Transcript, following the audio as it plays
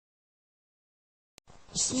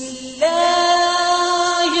بسم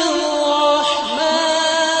الله الرحمن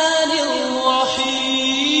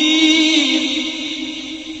الرحيم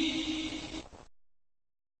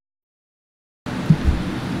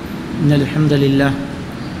إن الحمد لله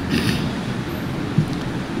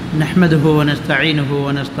نحمده ونستعينه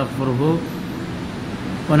ونستغفره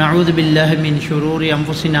ونعوذ بالله من شرور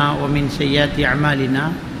أنفسنا ومن سيئات أعمالنا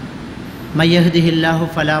من يهده الله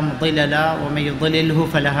فلا مضل له ومن يضلله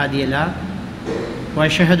فلا هادي له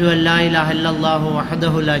وأشهد أن لا إله إلا الله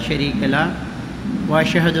وحده لا شريك له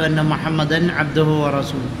وأشهد أن محمدا عبده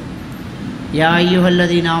ورسوله يا أيها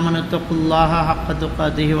الذين آمنوا اتقوا الله حق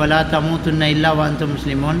تقاته ولا تموتن إلا وأنتم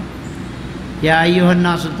مسلمون يا أيها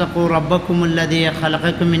الناس اتقوا ربكم الذي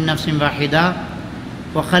خلقكم من نفس واحدة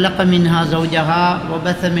وخلق منها زوجها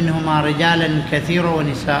وبث منهما رجالا كثيرا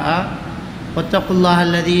ونساء واتقوا الله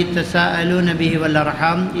الذي تساءلون به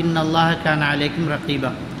والأرحام إن الله كان عليكم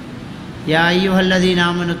رقيبا يا أيها الذين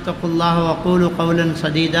آمنوا اتقوا الله وقولوا قولا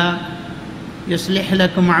سديدا يصلح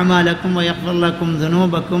لكم أعمالكم ويغفر لكم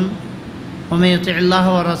ذنوبكم ومن يطع الله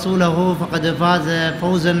ورسوله فقد فاز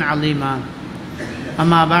فوزا عظيما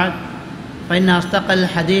أما بعد فإن أصدق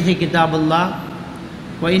الحديث كتاب الله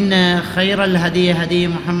وإن خير الهدي هدي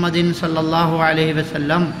محمد صلى الله عليه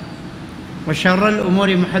وسلم وشر الأمور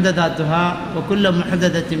محدثاتها وكل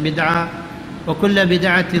محدثة بدعة وكل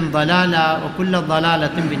بدعة ضلالة وكل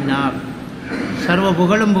ضلالة بالنار சர்வ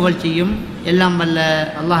புகழும் புகழ்ச்சியும் எல்லாம் வல்ல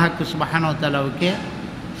அல்லாஹ்வுக்கு சுப்ஹானஹு வ தஆலாவுக்கு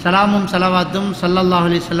சலாமும் சலவாத்தும் ஸல்லல்லாஹு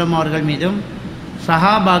அலைஹி வஸல்லம் அவர்கள் மீதும்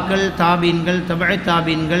சஹாபாக்கள் தாபீன்கள் தபஅ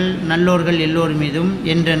தாபீன்கள் நல்லோர்கள் எல்லோர் மீதும்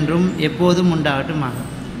என்றென்றும் எப்போதும் உண்டாகட்டுமாக.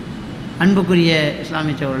 அன்புக்குரிய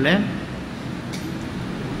இஸ்லாமிய சகோதரர்களே,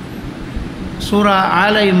 சூரா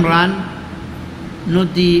ஆல இம்ரான்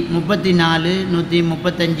 134,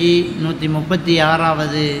 135,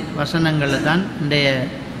 136 வசனங்களில் தான் இன்றைய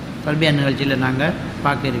தர்பியா நிகழ்ச்சியில் நாங்கள்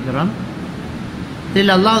பார்க்க இருக்கிறோம்.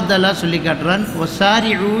 இதில் அல்லாஹ் தஆலா சொல்லி காட்டுறான்,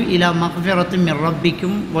 வசாரிஉ இலா மக்ஃபிரத்தின் மின்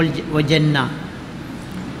ரப்பிக்கும் வஜன்னா,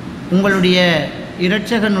 உங்களுடைய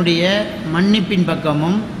இரட்சகனுடைய மன்னிப்பின்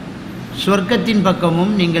பக்கமும் சொர்க்கத்தின்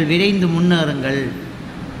பக்கமும் நீங்கள் விரைந்து முன்னேறுங்கள்.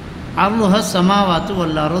 அர்லுஹ ஸமாவாத்து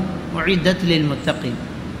வல் அர்த் உஇத்தத் லில் முத்தகீன்,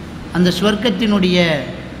 அந்த சொர்க்கத்தினுடைய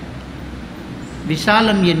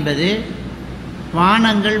விசாலம் என்பது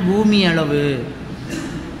வானங்கள் பூமி அளவு,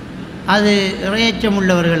 அது இறையச்சம்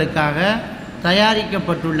உள்ளவர்களுக்காக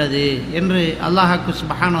தயாரிக்கப்பட்டுள்ளது என்று அல்லாஹ்வுக்கு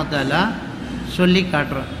சுப்ஹானஹு வ தஆலா சொல்லி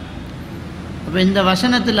காட்டுறான். அப்போ இந்த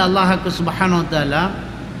வசனத்தில் அல்லாஹ்வுக்கு சுப்ஹானஹு வ தஆலா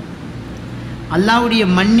அல்லாஹ்வுடைய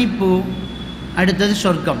மன்னிப்பு, அடுத்தது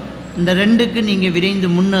சொர்க்கம், இந்த ரெண்டுக்கு நீங்கள் விரைந்து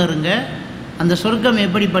முன்னேறுங்க. அந்த சொர்க்கம்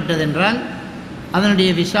எப்படிப்பட்டது என்றால் அதனுடைய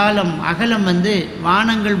விசாலம் அகலம்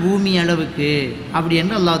வானங்கள் பூமி அளவுக்கு அப்படி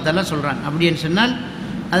என்று அல்லாஹ் தஆலா சொல்கிறான். அப்படின்னு சொன்னால்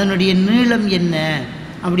அதனுடைய நீளம் என்ன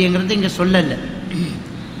அப்படிங்கிறது இங்கே சொல்லலை.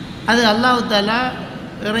 அது அல்லாஹ் தஆலா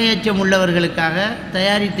இறையச்சம் உள்ளவர்களுக்காக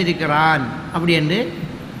தயாரித்திருக்கிறான் அப்படி என்று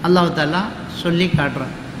அல்லாஹ் தஆலா சொல்லி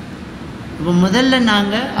காட்டுறான். இப்போ முதல்ல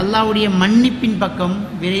நாங்கள் அல்லாஹ்வுடைய மன்னிப்பின் பக்கம்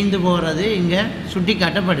விரைந்து போகிறது இங்கே சுட்டி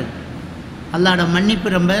காட்டப்படுது. அல்லாஹ்வோட மன்னிப்பு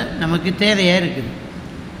ரொம்ப நமக்கு தேவையாக இருக்குது.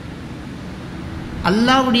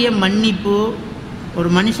 அல்லாஹ்வுடைய மன்னிப்பு ஒரு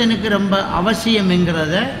மனுஷனுக்கு ரொம்ப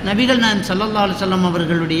அவசியம்ங்கிறத நபிகள் நாயகம் ஸல்லல்லாஹு அலைஹி வஸல்லம்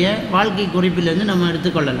அவர்களுடைய வாழ்க்கை குறிப்பிலிருந்து நம்ம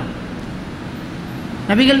எடுத்துக்கொள்ளலாம்.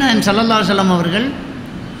 நபிகள் நாயகம் ஸல்லல்லாஹு அலைஹி வஸல்லம் அவர்கள்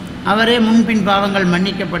அவரே முன்பின் பாவங்கள்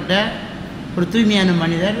மன்னிக்கப்பட்ட ஒரு தூய்மையான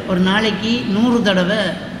மனிதர். ஒரு நாளைக்கு 100 தடவை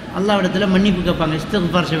அல்லாஹ்விடத்தில் மன்னிப்பு கேட்பாங்க,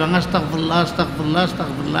 இஸ்திக்ஃபார் செய்வாங்க, அஸ்தக்ஃபிருல்லாஹ் அஸ்தக்ஃபிருல்லாஹ்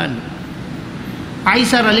அஸ்தக்ஃபிருல்லாஹ்.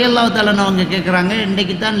 ஆயிஷா ரலியல்லாஹு தஆலா அவங்க கேட்குறாங்க,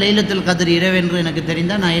 இன்றைக்கு தான் லைலத்துல் கத்ர் இரவு என்று எனக்கு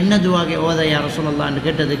தெரிந்தால் நான் என்ன துஆவை ஓத யா ரசூலல்லாஹ்னு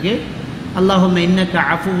கேட்டதுக்கு, அல்லாஹும்ம இன்னக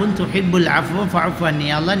அஃபுவுன் துஹிப்புல் அஃப்வ ஃபஅஃபு அன்னி,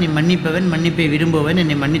 யா அல்லாஹ் நீ மன்னிப்பவன், மன்னிப்பை விரும்புவன்,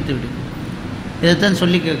 என்னை மன்னித்து விடு. இதைத்தான்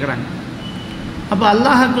சொல்லி கேட்குறாங்க. அப்போ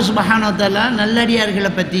அல்லாஹ்வுக்கு சுப்ஹானஹு வ தஆலா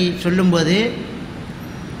நல்லடியார்களை பற்றி சொல்லும்போது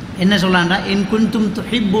என்ன சொல்லலாம்டா, இன் குன்தும்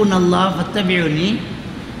துஹிப்பூன் அல்லாஹ் ஃபத்தபிஉனி,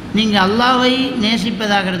 நீங்கள் அல்லாஹ்வை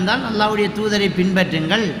நேசிப்பதாக இருந்தால் அல்லாஹ்வுடைய தூதரை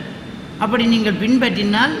பின்பற்றுங்கள். அப்படி நீங்கள்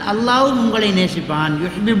பின்பற்றினால் அல்லாஹ்வும் உங்களை நேசிப்பான்.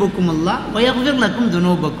 யுஹ்பிபுக்கும் அல்லாஹ் வயக்ஃபிர் லக்கும்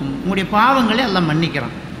துனூபக்கும், உங்களுடைய பாவங்களை அல்லாஹ்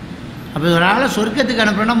மன்னிக்கிறான். அப்போ ஒரு ஆளை சொர்க்கத்துக்கு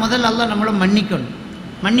அனுப்புனா முதல்ல அல்லாஹ் நம்மளை மன்னிக்கணும்.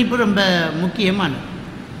 மன்னிப்பு ரொம்ப முக்கியமானது.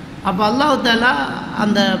 அப்போ அல்லாஹ் தஆலா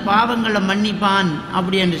அந்த பாவங்களை மன்னிப்பான்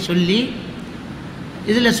அப்படி என்று சொல்லி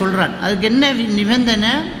இதில் சொல்கிறான். அதுக்கு என்ன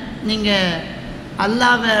நிபந்தனை, நீங்கள்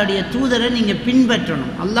அல்லாஹ்வுடைய தூதரை நீங்கள்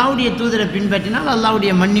பின்பற்றணும். அல்லாஹ்வுடைய தூதரை பின்பற்றினால்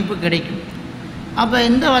அல்லாஹ்வுடைய மன்னிப்பு கிடைக்கும். அப்போ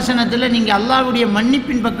இந்த வசனத்தில் நீங்கள் அல்லாஹ்வுடைய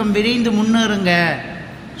மன்னிப்பின் பக்கம் விரைந்து முன்னேறுங்க,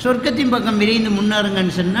 சொர்க்கத்தின் பக்கம் விரைந்து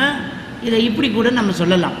முன்னேறுங்கன்னு சொன்னால் இதை இப்படி கூட நம்ம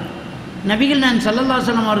சொல்லலாம். நபிகள் நாயகம் ஸல்லல்லாஹு அலைஹி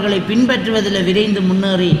வஸல்லம் அவர்களை பின்பற்றுவதில் விரைந்து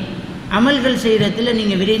முன்னேறி அமல்கள் செய்கிறதுல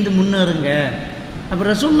நீங்கள் விரைந்து முன்னேறுங்க. அப்போ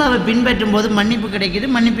ரசூலுல்லாவை பின்பற்றும் போது மன்னிப்பு கிடைக்குது,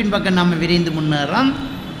 மன்னிப்பின் பக்கம் நாம் விரைந்து முன்னேறோம்.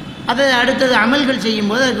 அதை அடுத்தது அமல்கள்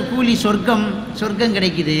செய்யும்போது அதுக்கு கூலி சொர்க்கம்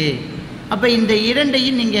கிடைக்குது. அப்போ இந்த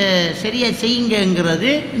இரண்டையும் நீங்கள் சரியாக செய்யுங்கிறது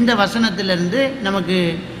இந்த வசனத்திலிருந்து நமக்கு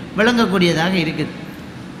விளங்கக்கூடியதாக இருக்குது.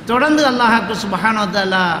 தொடர்ந்து அல்லாஹ்வுக்கு சுப்ஹானஹு வ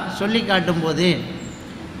தஆலா சொல்லி காட்டும்போது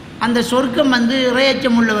அந்த சொர்க்கம்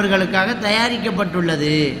இறையச்சம் உள்ளவர்களுக்காக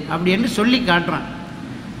தயாரிக்கப்பட்டுள்ளது அப்படின்னு சொல்லி காட்டுறான்.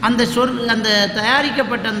 அந்த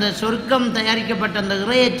தயாரிக்கப்பட்ட அந்த சொர்க்கம் தயாரிக்கப்பட்ட அந்த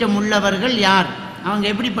இறையச்சம் உள்ளவர்கள் யார், அவங்க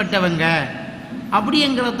எப்படிப்பட்டவங்க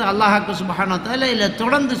அப்படிங்கிறத அல்லாஹ்வுக்கு சுப்ஹானஹு வ தஆலா இதில்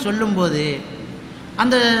தொடர்ந்து சொல்லும்போது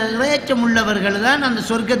அந்த இறையச்சம் உள்ளவர்கள் தான் அந்த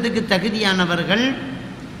சொர்க்கத்துக்கு தகுதியானவர்கள்.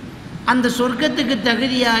 அந்த சொர்க்கத்துக்கு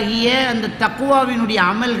தகுதியாகிய அந்த தக்வாவினுடைய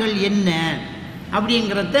அமல்கள் என்ன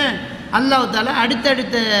அப்படிங்கிறத அல்லாஹ் தஆலா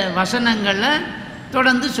அடுத்தடுத்த வசனங்களில்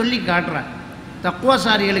தொடர்ந்து சொல்லி காட்டுறார்.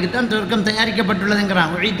 தக்வாசாரிகளுக்கு தான் சொர்க்கம்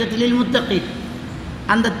தயாரிக்கப்பட்டுள்ளதுங்கிறான். உஇத்தத்தில் முத்தகீன்.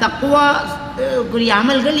 அந்த தக்வாக்குரிய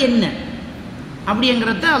அமல்கள் என்ன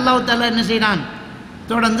அப்படிங்கிறத அல்லாஹ் தஆலா என்ன செய்கிறான்,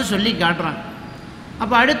 தொடர்ந்து சொல்லி காட்டுறான்.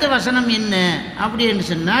 அப்போ அடுத்த வசனம் என்ன அப்படின்னு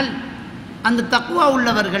சொன்னால், அந்த தக்வா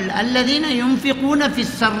உள்ளவர்கள் அல்லதீன யுன்ஃபிகூன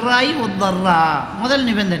ஃபிஸ் ஸர்ராயி வத்தர்ரா, முதல்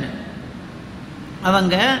நிபந்தனை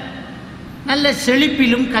அவங்க நல்ல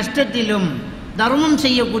செழிப்பிலும் கஷ்டத்திலும் தர்மம்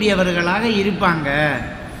செய்யக்கூடியவர்களாக இருப்பாங்க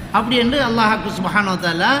அப்படி என்று அல்லாஹ்வுக்கு சுப்ஹானஹு வ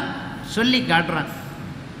தஆலா சொல்லி காட்டுறான்.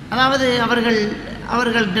 அதாவது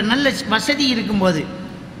அவர்கள்ட்ட நல்ல வசதி இருக்கும்போது,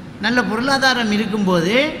 நல்ல பொருளாதாரம்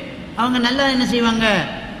இருக்கும்போது அவங்க நல்லா என்ன செய்வாங்க,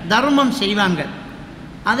 தர்மம் செய்வாங்க.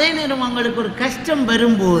 அதே நேரம் அவங்களுக்கு ஒரு கஷ்டம்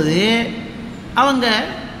வரும்போது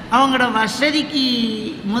அவங்களோட வசதிக்கு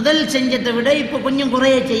முதல் செஞ்சதை விட இப்போ கொஞ்சம்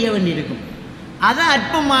குறைய செய்ய வேண்டியிருக்கும். அதை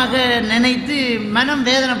அற்பமாக நினைத்து மனம்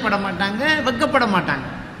வேதனைப்பட மாட்டாங்க, வெக்கப்பட மாட்டாங்க.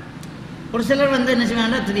 ஒரு சிலர் என்ன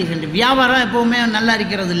செய்வாங்கன்னா, திடீரென்று வியாபாரம் எப்போவுமே நல்லா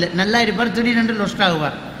இருக்கிறது இல்லை, நல்லா இருப்பார், திடீரென்று லொஸ்ட்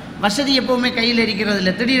ஆகுவார். வசதி எப்போவுமே கையில் இருக்கிறது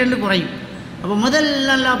இல்லை, திடீரென்று குறையும். அப்போ முதல்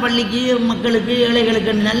நல்லா பள்ளிக்கு மக்களுக்கு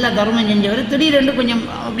ஏழைகளுக்கு நல்லா தர்மம் செஞ்சவர் திடீரென்று கொஞ்சம்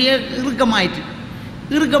அப்படியே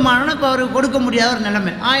இறுக்கமானோன்னா இப்போ அவருக்கு கொடுக்க முடியாத ஒரு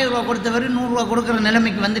நிலைமை. 1000 ரூபா கொடுத்தவர் 100 ரூபா கொடுக்குற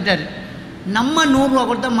நிலைமைக்கு வந்துட்டார். நம்ம 100 ரூபா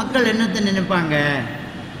கொடுத்தா மக்கள் என்னத்தை நினைப்பாங்க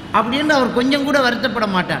அப்படின்னு அவர் கொஞ்சம் கூட வருத்தப்பட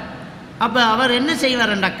மாட்டார். அப்போ அவர் என்ன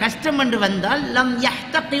செய்வார்ண்டா, கஷ்டம் என்று வந்தால் லம்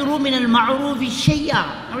யஹ்தகிரு மினல் மஅரூஃபி ஷையா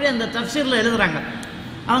அப்படி அந்த தஃப்சீரில் எழுதுகிறாங்க.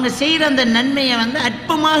 அவங்க செய்கிற அந்த நன்மையை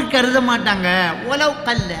அற்பமாக கருத மாட்டாங்க. உலவு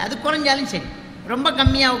கல் அது குறைஞ்சாலும் சரி, ரொம்ப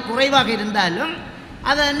கம்மியாக குறைவாக இருந்தாலும்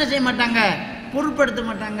அதை என்ன செய்ய மாட்டாங்க, பொருட்படுத்த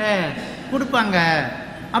மாட்டாங்க, கொடுப்பாங்க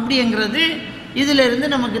அப்படிங்கிறது இதிலிருந்து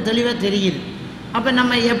நமக்கு தெளிவாக தெரியுது. அப்போ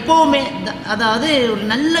நம்ம எப்போவுமே அதாவது ஒரு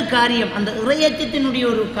நல்ல காரியம், அந்த இறையச்சத்தினுடைய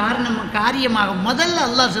ஒரு காரியமாக முதல்ல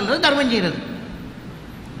அல்லாஹ் சொல்கிறது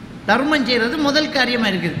தர்மம் செய்கிறது முதல்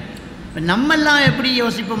காரியமாக இருக்குது. இப்போ நம்மெல்லாம் எப்படி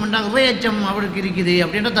யோசிப்போம்னா, இறையச்சம் அவருக்கு இருக்குது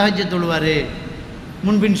அப்படின்ற தஹஜ்ஜத் தொழுவார்,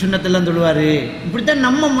 முன்பின் சுன்னத்தெல்லாம் தொழுவார், இப்படித்தான்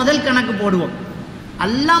நம்ம முதல் கணக்கு போடுவோம்.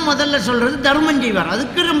 அல்லாஹ் முதல்ல சொல்கிறது தர்மம் செய்வார்.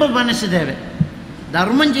 அதுக்கு ரொம்ப மனசு தேவை,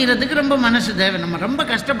 தர்மம் செய்கிறதுக்கு ரொம்ப மனசு தேவை. நம்ம ரொம்ப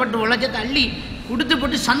கஷ்டப்பட்டு உழைச்சத்தை அள்ளி கொடுத்து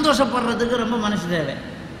போட்டு சந்தோஷப்படுறதுக்கு ரொம்ப மனசு தேவை.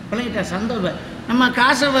 பிள்ளைங்கிட்ட சந்தோஷம். நம்ம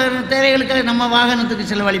காசை தேவைகளுக்காக நம்ம வாகனத்துக்கு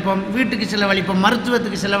செலவழிப்போம், வீட்டுக்கு செலவழிப்போம்,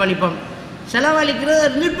 மருத்துவத்துக்கு செலவழிக்கிறது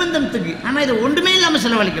நிர்பந்தத்துக்கு. ஆனால் இது ஒன்றுமே இல்லாமல்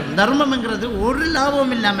செலவழிக்கிறோம். தர்மம்ங்கிறது ஒரு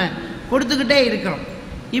லாபம் இல்லாமல் கொடுத்துக்கிட்டே இருக்கிறோம்.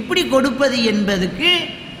 இப்படி கொடுப்பது என்பதுக்கு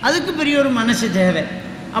அதுக்கு பெரிய ஒரு மனசு தேவை.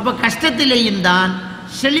 அப்போ கஷ்டத்திலேயும் தான்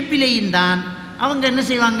செழிப்பிலேயும் தான் அவங்க என்ன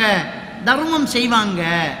செய்வாங்க, தர்மம் செய்வாங்க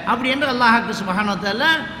அப்படி என்று அல்லாஹ்வுக்கு சுப்ஹானஹு வ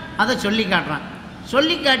தஆலா அதை சொல்லி காட்டுறான்.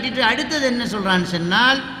 சொல்லி காட்டிட்டு அடுத்தது என்ன சொல்கிறான்னு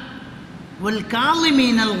சொன்னால், வல்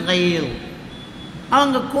காலிமீனல் கைல்,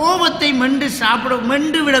 அவங்க கோபத்தை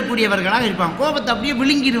மெண்டு விடக்கூடியவர்களாக இருப்பாங்க. கோபத்தை அப்படியே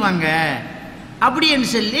விழுங்கிடுவாங்க அப்படின்னு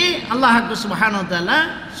சொல்லி அல்லாஹ்வுக்கு சுப்ஹானஹு வ தஆலா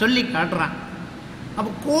சொல்லி காட்டுறான். அப்போ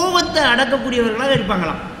கோபத்தை அடக்கக்கூடியவர்களாக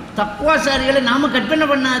இருப்பாங்களாம். தக்வாசாரிகளை நாம் கற்பனை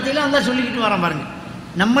பண்ணாதையில் அல்லாஹ் சொல்லிக்கிட்டு வரான் பாருங்க.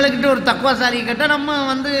 நம்மளுக்கிட்ட ஒரு தக்வாசாரியை கேட்டால்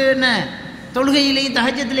நம்ம என்ன தொழுகையிலேயும்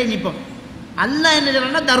தஹஜ்ஜத்திலேயும் நிற்போம். அல்லாஹ் என்ன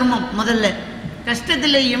சொல்கிறான்னா, தர்மம் முதல்ல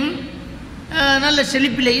கஷ்டத்திலேயும் நல்ல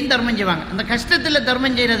செழிப்பிலேயும் தர்மம் செய்வாங்க. அந்த கஷ்டத்தில்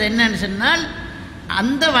தர்மம் செய்கிறது என்னன்னு சொன்னால்,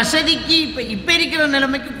 அந்த வசதிக்கு இப்போ இருக்கிற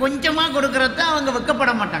நிலைமைக்கு கொஞ்சமாக கொடுக்குறத அவங்க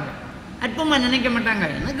வெக்கப்பட மாட்டாங்க, அற்பமாக நினைக்க மாட்டாங்க.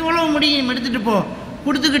 எனக்கு இவ்வளவு முடியும் எடுத்துகிட்டு போ,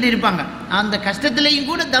 கொடுத்துக்கிட்டு இருப்பாங்க. அந்த கஷ்டத்திலையும்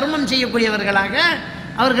கூட தர்மம் செய்யக்கூடியவர்களாக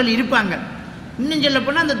அவர்கள் இருப்பாங்க. இன்னும்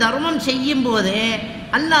சொல்லப்போனால் அந்த தர்மம் செய்யும் போதே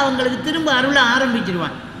அல்லாஹ் அவங்களுக்கு திரும்ப அருள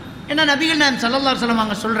ஆரம்பிச்சிருவான். ஏன்னா நபிகள் நாயகம் ஸல்லல்லாஹு அலைஹி வஸல்லம்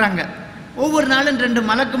அவங்க சொல்கிறாங்க, ஒவ்வொரு நாளும் 2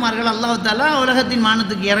 மலக்குமார்கள் அல்லாஹ் தஆலா உலகத்தின்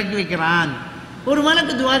வானத்துக்கு இறக்கி வைக்கிறான். ஒரு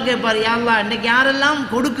மலக்கு துவா கேட்பார், யா அல்லாஹ் இன்றைக்கு யாரெல்லாம்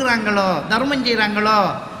கொடுக்குறாங்களோ தர்மம் செய்கிறாங்களோ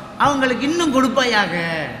அவங்களுக்கு இன்னும் கொடுப்பாயாக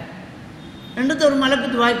ரெண்டு ஒரு மலக்கு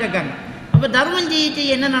துவா கேட்காங்க. அப்போ தர்மம்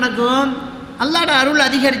செய்ய என்ன நடக்கும், அல்லாஹ்வோட அருள்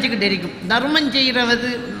அதிகரிச்சுக்கிட்டு இருக்கும். தர்மம் செய்கிறது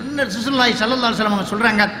ரசூலுல்லாஹி ஸல்லல்லாஹு அலைஹி வஸல்லம் அவங்க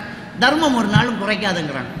சொல்கிறாங்க, தர்மம் ஒரு நாளும்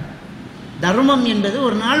குறைக்காதுங்கிறாங்க. தர்மம் என்பது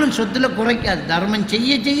ஒரு நாளும் சொத்துல குறைக்காது. தர்மம்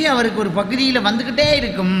செய்ய செய்ய அவருக்கு ஒரு பகுதியில் வந்துக்கிட்டே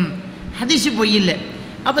இருக்கும். ஹதீஸ் பொய் இல்லை.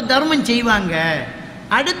 அப்போ தர்மம் செய்வாங்க.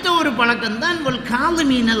 அடுத்த ஒரு பழக்கம்தான்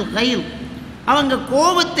காதுமீனல் கைல், அவங்க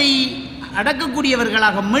கோபத்தை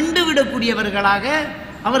அடக்கக்கூடியவர்களாக, மெண்டு விடக்கூடியவர்களாக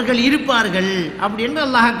அவர்கள் இருப்பார்கள் அப்படின்னு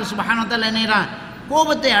அல்லாஹ் சுப்ஹானஹு வ தஆலா என்னறான்,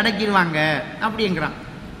 கோபத்தை அடக்கிடுவாங்க அப்படிங்கிறான்.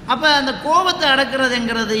 அப்போ அந்த கோபத்தை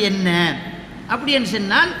அடக்கிறதுங்கிறது என்ன அப்படின்னு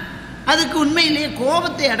சொன்னால், அதுக்கு உண்மையிலேயே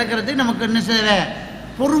கோபத்தை அடக்கிறது நமக்கு என்ன தேவை?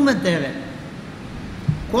 பொறுமை தேவை.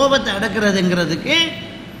 கோபத்தை அடக்கிறதுங்கிறதுக்கு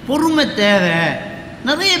பொறுமை தேவை.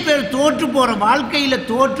 நிறைய பேர் தோற்று போகிற, வாழ்க்கையில்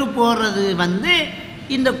தோற்று போகிறது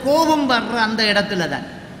இந்த கோபம் வர்ற அந்த இடத்துல தான்.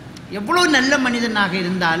 எவ்வளோ நல்ல மனிதனாக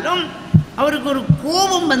இருந்தாலும் அவருக்கு ஒரு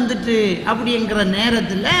கோபம் வந்துட்டு அப்படிங்கிற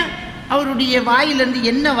நேரத்தில் அவருடைய வாயிலேருந்து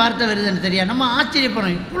என்ன வார்த்தை வருதுன்னு தெரியாது. நம்ம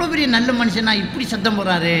ஆச்சரியப்படுறோம், இவ்வளோ பெரிய நல்ல மனுஷனா இப்படி சத்தம்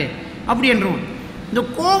போடுறாரு அப்படின்றோம். இந்த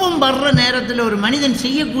கோபம் வர்ற நேரத்தில் ஒரு மனிதன்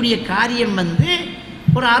செய்யக்கூடிய காரியம்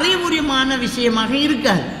ஒரு அறிவுரியமான விஷயமாக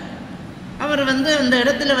இருக்காது. அவர் அந்த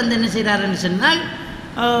இடத்துல என்ன செய்கிறாருன்னு சொன்னால்,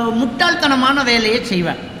 முட்டாள்தனமான வேலையை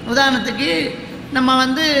செய்வார். உதாரணத்துக்கு நம்ம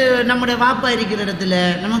நம்முடைய வாப்பா இருக்கிற இடத்துல,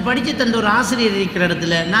 நம்ம படித்து தந்த ஒரு ஆசிரியர் இருக்கிற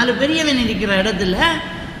இடத்துல, 4 பெரியவன் இருக்கிற இடத்துல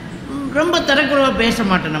ரொம்ப தரக்குறைவாக பேச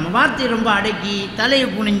மாட்டோம். நம்ம வார்த்தையை ரொம்ப அடக்கி தலையை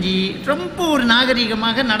குனிஞ்சி ரொம்ப ஒரு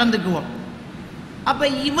நாகரிகமாக நடந்துக்குவோம். அப்போ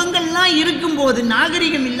இவங்கள்லாம் இருக்கும்போது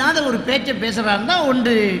நாகரிகம் இல்லாத ஒரு பேச்சை பேசுகிறாருந்தா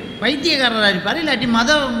ஒன்று வைத்தியக்காரராக இருப்பார், இல்லாட்டி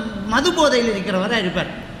மது போதையில் இருக்கிறவராக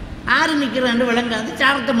இருப்பார். ஆறு நிற்கிறான்னு விளங்காது,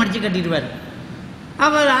 சாரத்தை மடித்து கட்டிடுவார்.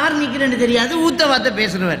 அவர் ஆறு நிற்கிறேன்னு தெரியாது, ஊத்த வார்த்தை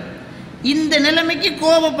பேசுகிறவர். இந்த நிலைமைக்கு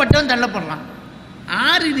கோபப்பட்டவன் தள்ளப்படுறான்.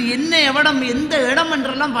 ஆறு இது என்ன எவடம், எந்த இடம்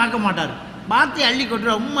என்றெல்லாம் பார்க்க மாட்டார். வார்த்தை அள்ளி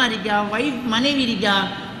கொட்டுற, உம்மா இருக்கா, மனைவி இருக்கா,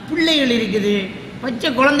 பிள்ளைகள் இருக்குது, பச்சை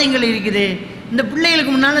குழந்தைங்கள் இருக்குது, இந்த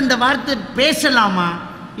பிள்ளைகளுக்கு முன்னால் இந்த வார்த்தை பேசலாமா,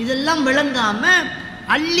 இதெல்லாம் விளங்காமல்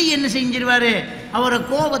அள்ளி என்ன செஞ்சிருவார், அவரை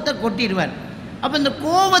கோபத்தை கொட்டிடுவார். அப்போ இந்த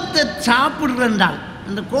கோபத்தை சாப்பிட்றால்,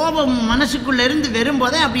 அந்த கோபம் மனசுக்குள்ளே இருந்து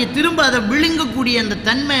வரும்போதே அப்படியே திரும்ப அதை விழுங்கக்கூடிய அந்த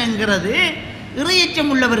தன்மைங்கிறது இறையச்சம்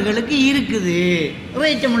உள்ளவர்களுக்கு இருக்குது.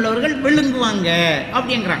 இறையச்சம் உள்ளவர்கள் விழுங்குவாங்க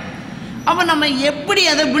அப்படிங்கிறாங்க. அப்போ நம்ம எப்படி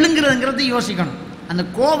அதை விழுங்குறதுங்கிறத யோசிக்கணும். அந்த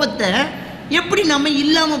கோபத்தை எப்படி நம்ம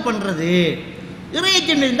இல்லாமல் பண்ணுறது?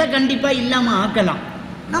 இறையச்சம் இருந்தால் கண்டிப்பாக இல்லாமல் ஆக்கலாம்.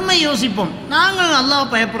 நம்ம யோசிப்போம், நாங்கள்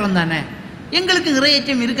அல்லாஹ் பயப்படுறோம் தானே, எங்களுக்கு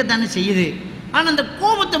இறையச்சம் இருக்கத்தானே செய்யுது, ஆனால் அந்த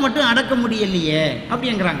கோபத்தை மட்டும் அடக்க முடியலையே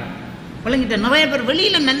அப்படிங்கிறாங்க. பிள்ளைங்கிட்ட நிறைய பேர்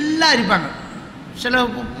வெளியில் நல்லா இருப்பாங்க. சில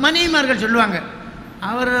மனைவிமார்கள் சொல்லுவாங்க,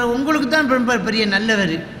 அவர் உங்களுக்கு தான் ரொம்ப பெரிய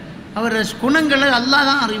நல்லவர், அவர் குணங்களை அல்லாஹ்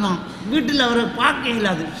தான் அறிவான், வீட்டில் அவரை பார்க்க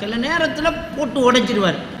இயலாது, சில நேரத்தில் போட்டு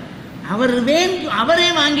உடைச்சிடுவார். அவரே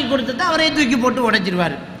வாங்கி கொடுத்ததை அவரே தூக்கி போட்டு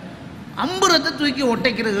உடைச்சிடுவார். அம்புரத்தை தூக்கி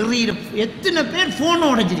உடைக்கிற எறிகிற எத்தனை பேர் ஃபோனை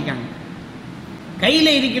உடைச்சிருக்காங்க.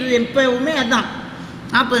 கையில் இருக்கிறது எப்பவுமே அதுதான்,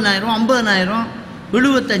 40,000, 50,000,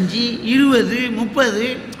 75, 20, 30,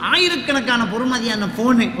 ஆயிரக்கணக்கான பொறுமதியான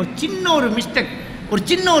ஃபோனு. ஒரு சின்ன ஒரு மிஸ்டேக், ஒரு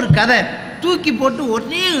சின்ன ஒரு கதை தூக்கி போட்டு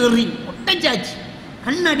ஒரே எறி உடைச்சாச்சு.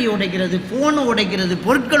 கண்ணாடி உடைக்கிறது, ஃபோனை உடைக்கிறது,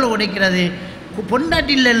 பொருட்களை உடைக்கிறது,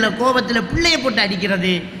 பொண்டாட்டியில் இல்லை கோபத்தில் பிள்ளையை போட்டு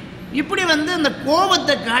அடிக்கிறது. இப்படி அந்த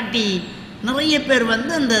கோபத்தை காட்டி நிறைய பேர்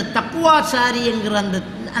அந்த தக்குவாசாரிங்கிற அந்த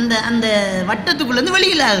அந்த அந்த வட்டத்துக்குள்ளேருந்து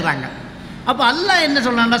வெளியில் ஆகுறாங்க. அப்போ அல்லாஹ் என்ன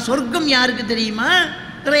சொல்கிறான்னா, சொர்க்கம் யாருக்கு தெரியுமா?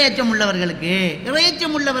 இறையச்சம் உள்ளவர்களுக்கு.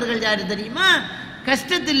 இறையச்சம் உள்ளவர்கள் யாரு தெரியுமா?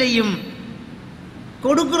 கஷ்டத்திலையும்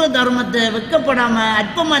கொடுக்குற தர்மத்தை வெக்கப்படாமல்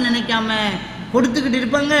அற்பமாக நினைக்காம கொடுத்துக்கிட்டு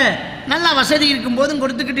இருப்பாங்க. நல்லா வசதி இருக்கும் போதும்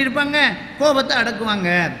கொடுத்துக்கிட்டு இருப்பாங்க. கோபத்தை அடக்குவாங்க.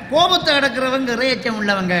 கோபத்தை அடக்கிறவங்க இறையச்சம்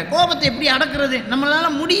உள்ளவங்க. கோபத்தை எப்படி அடக்கிறது? நம்மளால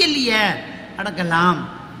முடியலையே, அடக்கலாம்.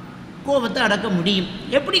 கோபத்தை அடக்க முடியும்.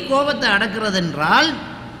 எப்படி கோபத்தை அடக்கிறது என்றால்,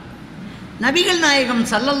 நபிகள் நாயகம்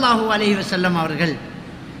ஸல்லல்லாஹு அலைஹி வஸல்லம் அவர்கள்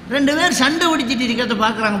 2 பேர் சண்டை பிடிச்சிட்டு இருக்கிறத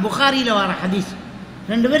பார்க்குறாங்க. புகாரியில் வர ஹதீஸ்.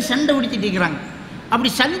 2 பேர் சண்டை பிடிச்சிட்டு இருக்கிறாங்க. அப்படி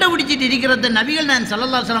சண்டை பிடிச்சிட்டு இருக்கிறத நபிகள் நாயகம்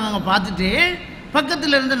ஸல்லல்லாஹு அலைஹி வஸல்லம் அவங்க பார்த்துட்டு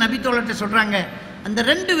பக்கத்தில் இருந்த நபித்தோழர்கிட்ட சொல்கிறாங்க, அந்த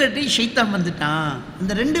 2 பேர்ட்டையும் ஷைத்தான் வந்துட்டான்,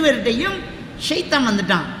 அந்த 2 பேர்ட்டையும் ஷைத்தான்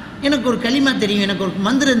வந்துட்டான். எனக்கு ஒரு கலிமா தெரியும், எனக்கு ஒரு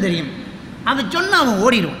மந்திரம் தெரியும், அதை சொன்னால் அவன்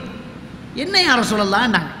ஓடிடுவான். என்ன யாரை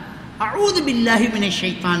சொல்லலாம்னாங்க, அஊது பில்லாஹி மினஷ்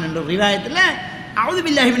ஷைத்தான் என்ற ரிவாயத்தில் அஊது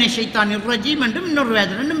பில்லாஹி மினஷ் ஷைத்தானிர் ரஜீம் என்றும் இன்னொரு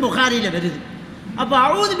ரிவாயத்தில், ரெண்டும் புகாரியில் வருது. அப்போ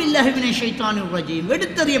அஊது பில்லாஹி மினஷ் ஷைத்தானிர் ரஜீம்,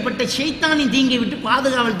 எடுத்தறியப்பட்ட ஷைத்தானின் தீங்கி விட்டு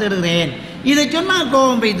பாதுகாவல் தருகிறேன், இதை சொன்னால்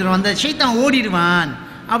கோபம் பெய்துடும், அந்த ஷைத்தான் ஓடிடுவான்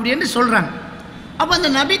அப்படின்னு சொல்கிறாங்க. அப்போ அந்த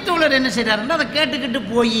நபித்தோழர் என்ன செய்கிறாருன்னா, அதை கேட்டுக்கிட்டு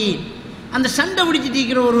போய் அந்த சண்டை பிடிச்சிட்டு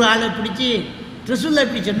இருக்கிற ஒரு ஆளை பிடிச்சி ரசூலுல்லாஹ்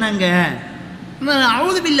இப்படி சொன்னாங்க,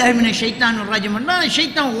 அஊது பில்லாஹி மினஷ் ஷைத்தானிர் ரஜீம் பண்ணால்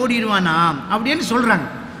ஷைத்தான் ஓடிடுவானா அப்படின்னு சொல்கிறாங்க.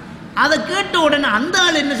 அதை கேட்ட உடனே அந்த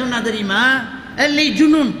ஆள் என்ன சொன்னா தெரியுமா, அல்லை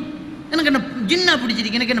ஜுனூன், எனக்கு என்ன ஜின்னா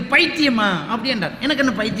பிடிச்சிருக்கு, எனக்கு என்ன பைத்தியமா அப்படின்றார். எனக்கு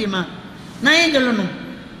என்ன பைத்தியமா, நான் ஏன் சொல்லணும்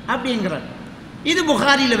அப்படிங்கிறார். இது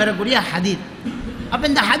புகாரியில் வரக்கூடிய ஹதீத். அப்போ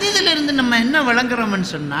இந்த ஹதீதில் இருந்து நம்ம என்ன விளங்குறோம்னு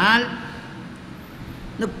சொன்னால்,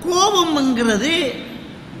 இந்த கோபம்ங்கிறது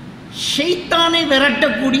ஷைத்தானை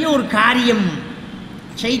விரட்டக்கூடிய ஒரு காரியம்.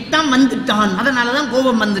 ஷைத்தான் வந்துட்டான், அதனால தான்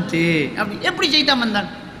கோபம் வந்துட்டு. அப்படி எப்படி ஷைத்தான் வந்தான்?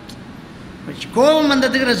 கோபம்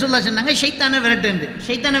வந்ததுக்கு ரசூலுல்லாஹ் சொன்னாங்க ஷைத்தானை விரட்டுண்டு.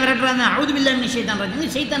 ஷைத்தானை விரட்டுறாங்க, அவுது பில்லாஹி மினஷ் ஷைத்தானிர்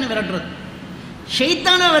ரஜீம். ஷைத்தானை விரட்டுறது,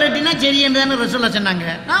 ஷைத்தானை விரட்டினா சரி என்றுதானே ரசூலுல்லாஹ் சொன்னாங்க.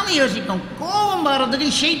 நாம யோசிப்போம், கோபம் வர்றதுக்கு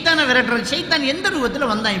ஷைத்தானை விரட்டுறது, ஷைத்தான் எந்த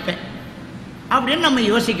ரூபத்தில் வந்தான் இப்போ அப்படின்னு நம்ம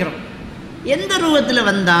யோசிக்கிறோம். எந்த ரூபத்தில்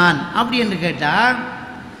வந்தான் அப்படின்னு கேட்டால்,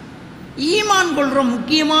 ஈமான் கொள்கிற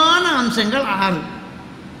முக்கியமான அம்சங்கள் 6.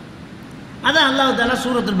 அதை அல்லாஹ் தஆலா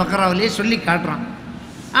சூரத்துல் பக்ராவிலேயே சொல்லி காட்டுறான்.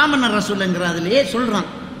 ஆமன ரசூலுங்கிற அதிலேயே சொல்கிறான்,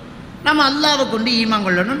 நம்ம அல்லாஹ்வை கொண்டு ஈமான்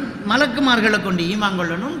கொள்ளணும், மலக்குமார்களை கொண்டு ஈமான்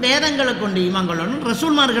கொள்ளணும், வேதங்களை கொண்டு ஈமான் கொள்ளணும்,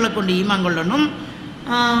 ரசூல்மார்களை கொண்டு ஈமான் கொள்ளணும்,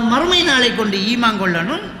 மறுமை நாளை கொண்டு ஈமான்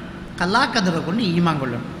கொள்ளணும், கல்லா கதிரை கொண்டு ஈமான்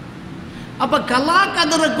கொள்ளணும். அப்போ கல்லா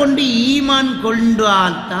கதிரை கொண்டு ஈமான்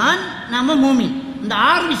கொண்டால்தான் நம்ம மூமின். இந்த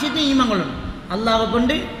 6 விஷயத்தையும் ஈமான் கொள்ளணும். அல்லாஹ்வை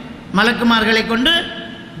கொண்டு, மலக்குமார்களை கொண்டு,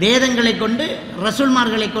 வேதங்களை கொண்டு,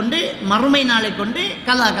 ரசூல்மார்களை கொண்டு, மறுமை நாளை கொண்டு,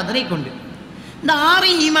 கல்லா கதிரை கொண்டு, இந்த 6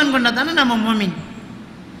 ஈமான் கொண்டா தானே நம்ம மூமின்.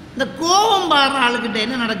 இந்த கோபம் பாடுற ஆளுக்கிட்ட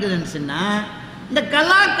என்ன நடக்குதுன்னு சொன்னால், இந்த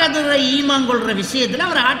கல்லா கதிரை ஈமான் கொள்கிற விஷயத்தில்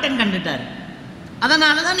அவர் ஆட்டம் கண்டுட்டார்.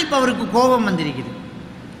 அதனால தான் இப்போ அவருக்கு கோபம் வந்திருக்குது.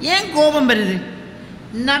 ஏன் கோபம் வருது?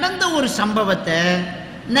 நடந்த ஒரு சம்பவத்தை,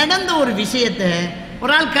 நடந்த ஒரு விஷயத்தை,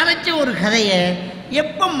 ஒரு ஆள் கலைச்ச ஒரு கதையை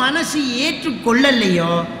எப்போ மனசு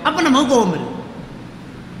ஏற்றுக்கொள்ளலையோ அப்போ நமக்கு கோபம் வருது.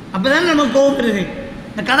 அப்போ தானே நமக்கு கோபம் வருது.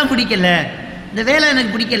 இந்த கதை பிடிக்கல, இந்த வேலை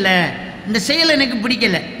எனக்கு பிடிக்கல, இந்த செயல் எனக்கு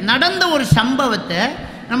பிடிக்கல. நடந்த ஒரு சம்பவத்தை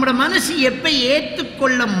நம்மளோட மனசு எப்போ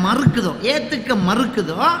ஏற்றுக்கொள்ள மறுக்குதோ, ஏற்றுக்க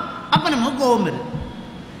மறுக்குதோ அப்போ நமக்கு கோபம் வருது.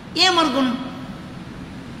 ஏன் மறுக்கணும்?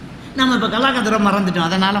 நம்ம இப்போ கலாக்கதிரை மறந்துட்டோம்,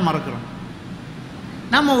 அதனால் மறக்கிறோம்.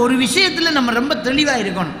 நம்ம ஒரு விஷயத்தில் நம்ம ரொம்ப தெளிவாக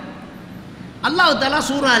இருக்கணும். அல்லாஹ் தஆலா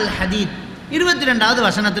சூரா அல் ஹதீத் 22வது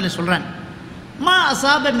வசனத்தில் சொல்கிறான், மா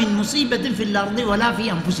அசாப மின் முசீபத்தின் ஃபில் அர்தி வலா ஃபீ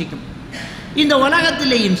அன்ஃபுசிக்கும். இந்த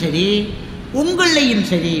உலகத்திலேயும் சரி, உங்களையும்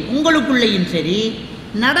சரி, உங்களுக்குள்ளேயும் சரி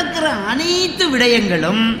நடக்கிற அனைத்து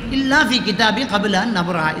விடயங்களும் இல்லா ஃபி கிதாபி கபிலா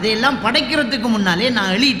நபரா, இதையெல்லாம் படைக்கிறதுக்கு முன்னாலே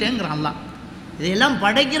நான் எழுதிட்டேங்கிறான் அல்லாஹ். இதையெல்லாம்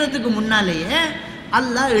படைக்கிறதுக்கு முன்னாலேயே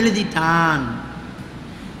அல்லாஹ் எழுதிட்டான்.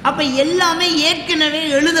 அப்போ எல்லாமே ஏற்கனவே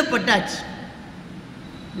எழுதப்பட்டாச்சு.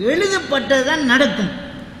 எழுதப்பட்டது தான் நடக்கும்.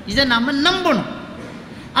 இதை நம்ம நம்பணும்.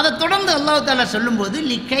 அதை தொடர்ந்து அல்லாஹ் தஆலா சொல்லும்போது,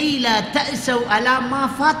 லிகைலா தஸவ் அலா மா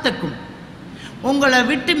ஃபாத்தக்கும், உங்களை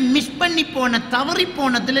விட்டு மிஸ் பண்ணி போன, தவறி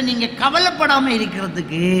போனதில் நீங்கள் கவலைப்படாமல்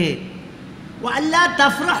இருக்கிறதுக்கு, அல்லா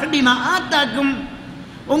தஃப்ரஹ் பிமா ஆத்தாக்கும்,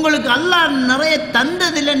 உங்களுக்கு அல்லாஹ் நிறைய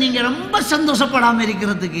தந்ததில் நீங்கள் ரொம்ப சந்தோஷப்படாமல்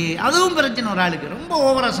இருக்கிறதுக்கு. அதுவும் பிரச்சனை ஒரு ஆளுக்கு, ரொம்ப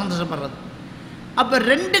ஓவராக சந்தோஷப்படுறது. அப்போ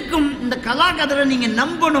ரெண்டுக்கும் இந்த கலாக்கதிரை நீங்கள்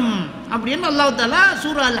நம்பணும் அப்படின்னு அல்லாஹ் தஆலா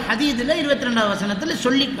சூரா அல் ஹதீதில் 22வது வசனத்தில்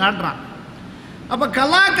சொல்லி காட்டுறான். அப்போ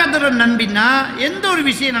கலாக்கதிரை நம்பினா எந்த ஒரு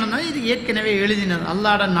விஷயம் நடந்தாலும் இது ஏற்கனவே எழுதினது,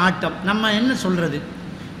 அல்லாஹ்வோட நாட்டம். நம்ம என்ன சொல்கிறது,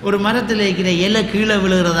 ஒரு மரத்தில் இருக்கிற இலை கீழே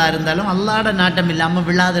விழுகிறதா இருந்தாலும் அல்லாஹ்வோட நாட்டம் இல்லாமல்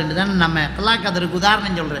விழாதுன்னு தான் நம்ம கலாக்கதிருக்கு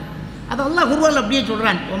உதாரணம் சொல்கிறேன். அது அல்லாஹ் குர்ஆன்ல அப்படியே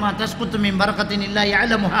சொல்கிறான், ஒமா தஸ்குத்து மின் பரக்கத்தின் இல்லா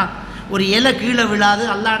யஅலமுஹா. ஒரு இலை கீழே விழாது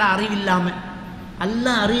அல்லாஹ்வோட அறிவில்லாமல்,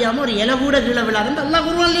 அல்லாஹ் அறியாமல் ஒரு இலை கூட கீழே விழாதுன்னு அல்லாஹ்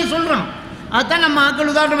குர்ஆன்லயே சொல்கிறான். அதுதான் நம்ம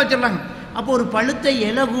ஆக்கள் உதாரணம் வச்சிடறாங்க. அப்போ ஒரு பழுத்த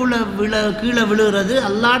இலை கீழே விழுகிறது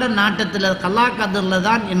அல்லாஹ்வோட நாட்டத்தில் கலாக்கதிரில்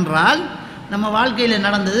தான் என்றால், நம்ம வாழ்க்கையில்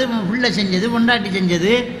நடந்தது, புள்ள செஞ்சது, பொண்டாட்டி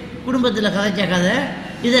செஞ்சது, குடும்பத்தில் கதைச்ச கதை,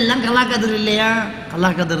 இதெல்லாம் கலாக்கதிர் இல்லையா?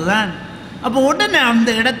 கலாக்கதிர் தான். அப்போ உடனே அந்த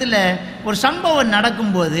இடத்துல ஒரு சம்பவம்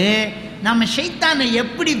நடக்கும்போது நம்ம ஷைத்தானை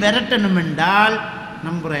எப்படி விரட்டணும் என்றால்,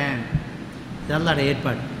 நம்புகிறேன் இது அல்லாஹ்வோட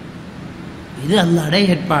ஏற்பாடு, இது அல்லாஹ்வோட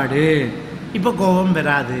ஏற்பாடு, இப்போ கோபம்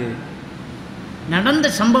வராது. நடந்த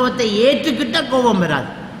சம்பவத்தை ஏற்றுக்கிட்டால் கோபம்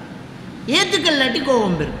வராது, ஏற்றுக்கல்லாட்டி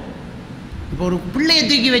கோபம் வரும். இப்போ ஒரு பிள்ளையை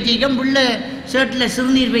தூக்கி வச்சுக்கோம், பிள்ளை ஷர்ட்டில்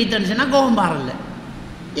சிறுநீர் வைத்தன்னு சொன்னால் கோபம் பாரல,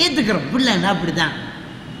 ஏற்றுக்கிறோம். பிள்ளைன்னா அப்படி தான்,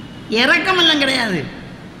 இறக்கமெல்லாம் கிடையாது,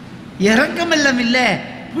 இறக்கமெல்லாம் இல்லை,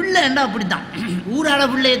 பிள்ளைன்னா அப்படி தான். ஊராட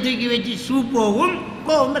பிள்ளையை தூக்கி வச்சு ஷூ போகும்,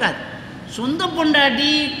 கோபம் வராது. சொந்த பொண்டாட்டி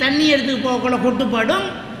தண்ணி எடுத்து போகக்குள்ள கொட்டுப்பாடும்,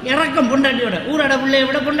 இறக்கம் பொண்டாட்டியோட, ஊராட பிள்ளையை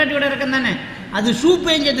விட பொண்டாட்டியோட இறக்கம் தானே. அது ஷூ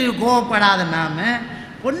பேஞ்சதுக்கு கோவப்படாத நாம,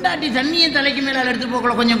 பொண்டாட்டி தண்ணியை தலைக்கு மேலே எடுத்து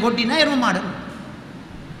போகக்குள்ள கொஞ்சம் கொட்டினா எருமாடும்.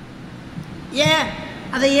 ஏன்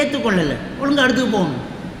அதை ஏற்றுக்கொள்ளலை, ஒழுங்காக எடுத்துக்கு போகணும்,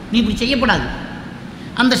 நீ இப்படி செய்யப்படாது.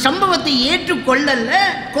 அந்த சம்பவத்தை ஏற்றுக்கொள்ளல,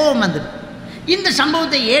 கோபம் வந்துடு. இந்த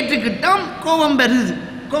சம்பவத்தை ஏற்றுக்கிட்டோம், கோபம் வருது,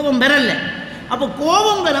 கோபம் வரல. அப்போ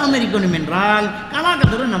கோபம் வராமல் இருக்கணும் என்றால்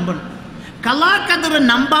கலாக்கதிரை நம்பணும். கலாக்கதிரை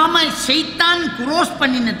நம்பாமல் ஷைத்தான் குரோஸ்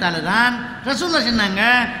பண்ணினதால தான் ரசூலுல்லாஹ் சொன்னாங்க,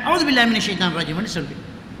 அவுது பில்லாஹி மினஷ் ஷைத்தானிர் ரஜீம்னு சொல்லி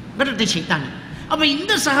விரட்டு ஷைத்தான். அப்போ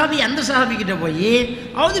இந்த சஹாபி அந்த சஹாபிக்கிட்ட போய்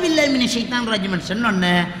அவுது பில்லாஹி மினஷ் ஷைத்தானிர் ரஜீம்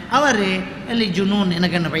சொன்னோன்னே அவர் இல்லை ஜுனூன்,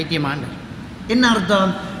 எனக்கு என்ன பைத்தியமான்னு. என்ன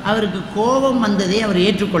அர்த்தம்? அவருக்கு கோபம் வந்ததே அவர்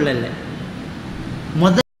ஏற்றுக்கொள்ளலை.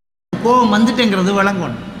 முதல் கோபம் வந்துட்டேங்கிறது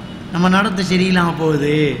வழங்கணும். நம்ம நடத்த சரியில்லாமல்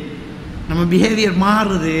போகுது, நம்ம பிஹேவியர்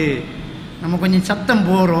மாறுது, நம்ம கொஞ்சம் சத்தம்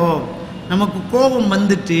போகிறோம், நமக்கு கோபம்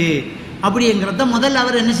வந்துட்டு அப்படிங்கிறத முதல்ல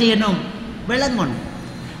அவர் என்ன செய்யணும்? விளங்கணும்.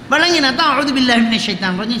 விளங்கினா தான் அவுது பில்லாஹி மினஷ்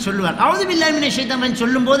ஷைத்தானிர் ரஜீம் சொல்லுவார். அவுது பில்லாஹி மினஷ் ஷைத்தானிர் ரஜீம்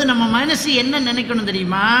சொல்லும்போது நம்ம மனசு என்ன நினைக்கணும்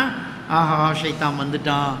தெரியுமா? ஆஹா, ஷைத்தான்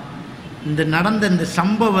வந்துட்டான், இந்த நடந்த இந்த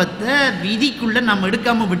சம்பவத்தை விதிக்குள்ளே நம்ம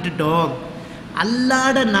எடுக்காமல் விட்டுட்டோம்,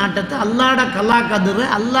 அல்லாட நாட்டத்தை அல்லாட கலாக்கதிரை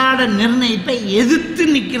அல்லாட நிர்ணயிப்பை எதிர்த்து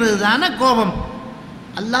நிற்கிறது தானே கோபம்.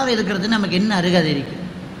 அல்லாவை எதிர்க்கிறது நமக்கு என்ன அருகதை இருக்கு?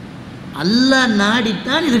 அல்லாஹ்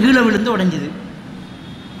நாடித்தான் இது கீழே விழுந்து உடைஞ்சுது.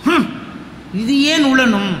 இது ஏன்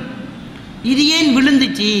உழணும், இது ஏன்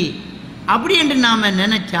விழுந்துச்சு அப்படி என்று நாம்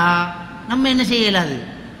நினைச்சா நம்ம என்ன செய்ய இயலாது?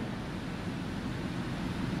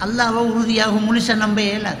 அல்லாவை உறுதியாக முழுச நம்ப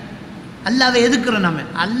இயலாது. அல்லாவை எதுக்குறோம் நம்ம?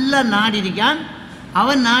 அல்லாஹ் நாடி இருக்கான்,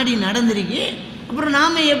 அவன் நாடி நடந்திருக்கு. அப்புறம்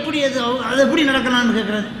நாம் எப்படி அது எப்படி நடக்கலாம்னு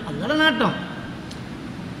கேட்குறது? அதோட நாட்டம்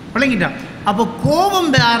விளங்கிட்டான். அப்போ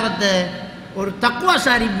கோபம் ஆறத்தை ஒரு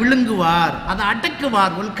தக்வாசாரி விழுங்குவார், அதை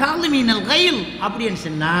அடக்குவார். ஒரு காலிமீனல் கையில் அப்படின்னு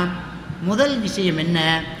சொன்னால் முதல் விஷயம் என்ன?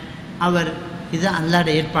 அவர் இது அல்லாட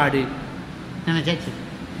ஏற்பாடு நினைச்சாச்சு,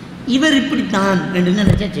 இவர் இப்படித்தான் என்று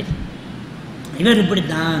நினைச்சாச்சு, இவர்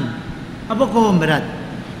இப்படித்தான். அப்போ கோபம் பெறாது.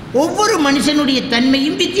 ஒவ்வொரு மனுஷனுடைய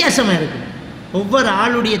தன்மையும் வித்தியாசமாக இருக்குது. ஒவ்வொரு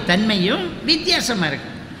ஆளுடைய தன்மையும் வித்தியாசமாக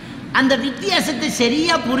இருக்குது. அந்த வித்தியாசத்தை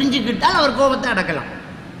சரியாக புரிஞ்சுக்கிட்டால் அவர் கோபத்தை அடக்கலாம்.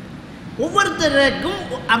 ஒவ்வொருத்தருக்கும்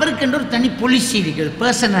அவருக்கென்று ஒரு தனி பொலிசி இருக்குது,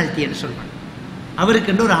 பர்சனாலிட்டின்னு சொல்லுவாங்க.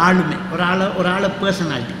 அவருக்கென்று ஒரு ஆளுமை, ஒரு ஆளை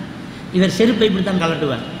பர்சனாலிட்டி. இவர் செருப்பை இப்படி தான்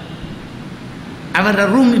கலட்டுவார், அவரோட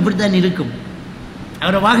ரூம் இப்படி தான் இருக்கும்,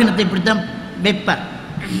 அவரோட வாகனத்தை இப்படி தான் வைப்பார்.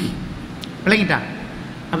 விளங்கிட்டான்.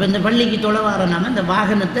 அப்போ இந்த பள்ளிக்கு தொலைவார நாம் இந்த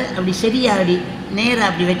வாகனத்தை அப்படி சரியாடி நேராக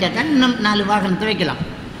அப்படி வச்சாக்கா இன்னும் 4 வாகனத்தை வைக்கலாம்.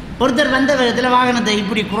 ஒருத்தர் வந்த விதத்தில் வாகனத்தை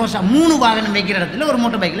இப்படி குரோஸாக 3 வாகனம் வைக்கிற இடத்துல ஒரு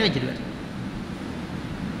மோட்டர் பைக்கில் வச்சுருவார்.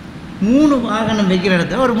 3 வாகனம் வைக்கிற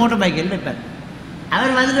இடத்துல ஒரு மோட்டர் பைக்கில் வைப்பார்.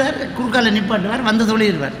 அவர் வந்துடுவார், குறுக்கால நிப்பாட்டுவார், வந்து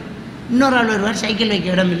தொழிடுவார். இன்னொரு ஆள் வருவார், சைக்கிள்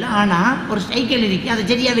வைக்க இடம் இல்லை, ஆனால் ஒரு சைக்கிள் இருக்கு, அதை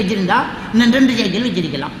சரியாக வச்சுருந்தா இன்னும் 2 சைக்கிள்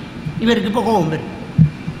வச்சிருக்கலாம். இவருக்கு இப்போ கோபம் வருது.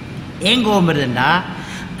 ஏன் கோபம் வருதுண்டா?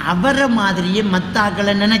 அவரை மாதிரியே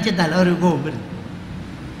மத்தாக்களை நினைச்சதால் அவருக்கு கோபம் வருது.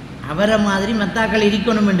 அவரை மாதிரி மத்தாக்கள்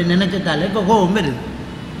இருக்கணும் என்று நினைச்சதால இப்போ கோபம் வருது.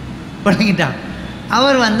 பழகிட்டான்.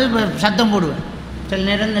 அவர் வந்து இப்போ சத்தம் போடுவார். சில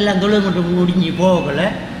நேரம் எல்லாம் தொழில் மட்டும் முடிஞ்சு போகல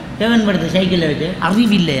தேவன் படத்தை சைக்கிளில் வச்சு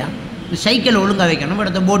அறிவு இல்லையா, சைக்கிளை ஒழுங்காக வைக்கணும்,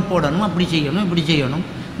 படத்தை போட் போடணும், அப்படி செய்யணும், இப்படி செய்யணும்,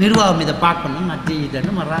 நிர்வாகம் இதை பார்க்கணும், மற்ற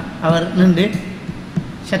இதன்னு மறா அவர் நின்று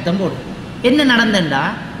சத்தம் போடும். என்ன நடந்தேன்டா?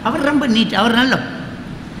 அவர் ரொம்ப நீட், அவர் நல்ல,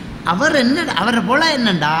 அவர் என்ன அவரை போல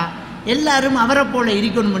என்னண்டா எல்லாரும் அவரை போல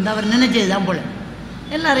இருக்கணும்னு அவர் நினைச்சது தான் போல.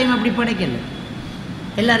 எல்லாரையும் அப்படி படைக்கல,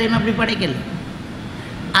 எல்லாரையும் அப்படி படைக்கல.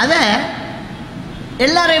 அதை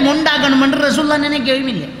எல்லாரையும் உண்டாக்கணுமென்று ரசூலுல்லாஹ்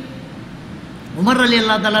நினைக்கவே இல்லை. உமர்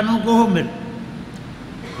ரலியல்லாஹு தஆலா கோபம் பெறும்.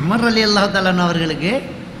 உமர் ரலியல்லாஹு தஆலா அவர்களுக்கு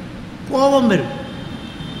கோபம் பெறும்.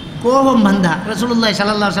 கோபம் வந்தா ரசூலுல்லாஹி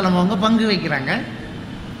ஸல்லல்லாஹு அலைஹி வஸல்லம் அவங்க பங்கு வைக்கிறாங்க.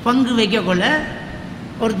 பங்கு வைக்கக்குள்ள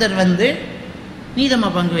ஒருத்தர் வந்து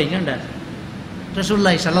நீதமாக பங்கு வைங்கன்றார்.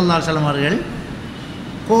 ரசூலுல்லாஹி ஸல்லல்லாஹு அலைஹி வஸல்லம் அவர்கள்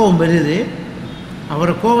கோபம் வருது.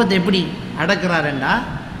 அவர் கோபத்தை எப்படி அடக்கிறாருண்டா,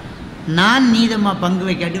 நான் நீதமாக பங்கு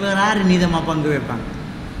வைக்காட்டி வேறு யார் நீதமாக பங்கு வைப்பாங்க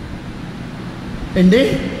என்று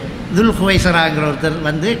துல் ஹுவைசராங்கிற ஒருத்தர்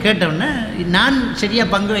வந்து கேட்டவுடனே, நான்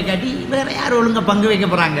சரியாக பங்கு வைக்காட்டி வேறு யார் ஒழுங்காக பங்கு வைக்க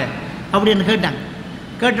போகிறாங்க அப்படின்னு கேட்டாங்க.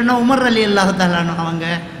 கேட்டோன்னா உமர் ரலியல்லாஹு தஆலா அவங்க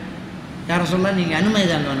யாரை சொல்ல, நீங்கள் அனுமதி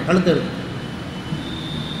தாங்க, கழுத்து எடுக்க,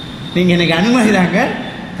 நீங்கள் எனக்கு அனுமதி தாங்க,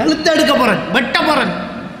 கழுத்து எடுக்க போகிறேன், வெட்ட போகிறேன்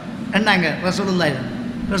என்னங்க ரசூலுல்லாஹி.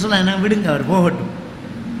 ரசூலுல்லாஹ் என்ன, விடுங்க, அவர் போகட்டும்,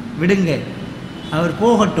 விடுங்க, அவர்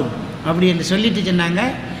போகட்டும் அப்படி என்று சொல்லிட்டு சொன்னாங்க.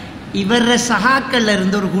 இவர சகாக்கள்ல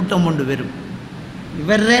இருந்து ஒரு கூட்டம் கொண்டு வரும்,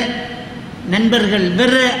 இவர நண்பர்கள்,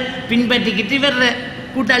 இவர பின்பற்றிக்கிட்டு இவர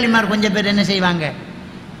கூட்டாளிமார் கொஞ்சம் பேர் என்ன செய்வாங்க,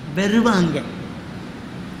 வருவாங்க.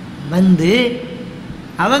 வந்து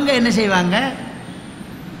அவங்க என்ன செய்வாங்க,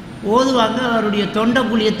 ஓதுவாங்க, அவருடைய தொண்டை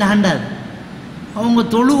குழியை தாண்டாது, அவங்க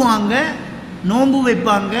தொழுவாங்க, நோன்பு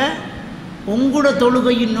வைப்பாங்க. உங்களோட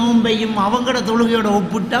தொழுகையும் நோன்பையும் அவங்களோட தொழுகையோட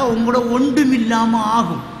ஒப்பிட்டா உங்களோட ஒன்றுமில்லாமல்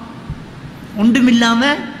ஆகும்,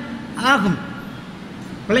 ஒன்றுமில்லாமல் ஆகும்.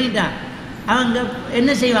 விளங்கிட்டா? அவங்க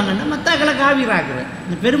என்ன செய்வாங்கன்னா மத்தாக்களை காவிராக்குற,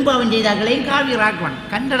 இந்த பெரும்பாவம் செய்தாக்களையும் காவிராக்குவாங்க,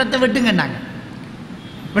 கண்டடத்தை வெட்டுங்கன்னாங்க.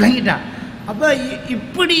 விளங்கிட்டா? அப்போ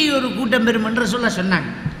இப்படி ஒரு கூட்டம் பெருமன்ற சொன்னாங்க.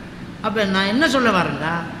 அப்போ நான் என்ன சொல்ல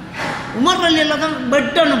வரேன்டா, உமர் ரலியல்லாஹு தான்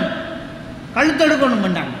வெட்டணும், கழுத்தெடுக்கணும்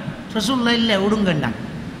பண்ணாங்க. ரசூலுல்லாஹ் இல்லை விடுங்கண்டாங்க.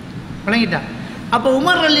 விளங்கிட்டா? அப்போ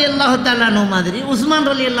உமர் ரலியல்லாஹு தஆலானு மாதிரி உஸ்மான்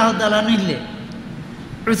ரலியல்லாஹு தஆலானு இல்லை.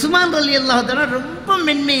 உஸ்மான் ரலியல்லாஹு தஆலா ரொம்ப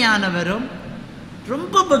மென்மையானவரும்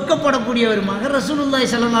ரொம்ப வெட்கப்படக்கூடியவருமாக ரசூலுல்லாஹி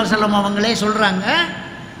ஸல்லல்லாஹு அலைஹி வஸல்லம் அவங்களே சொல்கிறாங்க,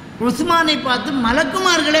 உஸ்மானை பார்த்து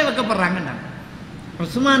மலக்குமார்களே வெட்கப்படுறாங்கன்னாங்க.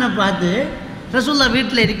 உஸ்மானை பார்த்து ரசூலுல்லாஹ்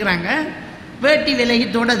வீட்டில் இருக்கிறாங்க, வேட்டி விலகி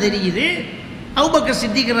தொட தெரியுது, அபூபக்கர்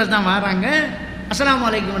சித்திக்கிறது தான் வராங்க, அஸ்ஸலாமு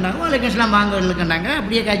அலைக்கும் வந்தாங்க, வலைக்கும் அஸ்ஸலாம் வாங்க இல்லைக்கண்டாங்க.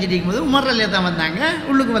 அப்படியே காய்ச்சிட்டு இருக்கும்போது உமர் ரலியல்லாஹு தான் வந்தாங்க,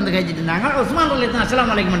 உள்ளுக்கு வந்து காய்ச்சிட்டு இருந்தாங்க. உஸ்மான் ரலியல்லாஹு தான்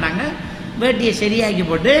அஸ்ஸலாமு அலைக்கும் வந்தாங்க, வேட்டியை சரியாக்கி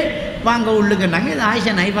போட்டு வாங்க உள்ளுக்குண்டாங்க. இது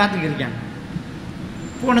ஆயிஷா நாய் பார்த்துக்கிருக்காங்க.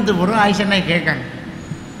 போனது பிறகு ஆயிஷா நாய் கேட்காங்க,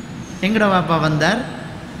 எங்கட வாப்பா வந்தார்,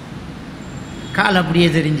 கால் அப்படியே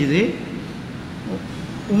தெரிஞ்சுது.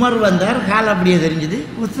 உமர் வந்தார், கால் அப்படியே தெரிஞ்சுது.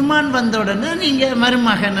 உஸ்மான் வந்த உடனே நீங்கள்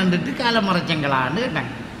மருமகன்னுட்டு காலை மறைச்சங்களான்னு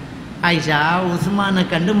கேட்டாங்க. ஆயிஷா உஸ்மானை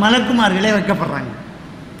கண்டு மலக்குமார்களே வைக்கப்படுறாங்க.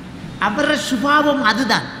 அவர சுபாவம்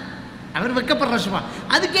அதுதான், அவர் வைக்கப்படுற சுபாவம்.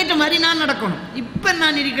 அதுக்கேற்ற மாதிரி நான் நடக்கணும். இப்போ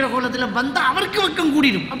நான் இருக்கிற கோலத்தில் வந்தால் அவருக்கு வெக்கம்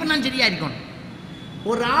கூடிடும். அப்போ நான் சரியாக இருக்கணும்.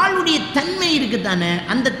 ஒரு ஆளுடைய தன்மை இருக்குதானே,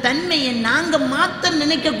 அந்த தன்மையை நாங்கள் மாற்ற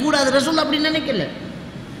நினைக்கக்கூடாது. ரசூல் அப்படி நினைக்கல.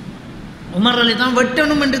 உமர் அலி தான்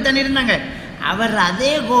வெட்டணும் என்று தானே இருந்தாங்க. அவர்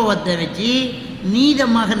அதே கோபத்தை வச்சு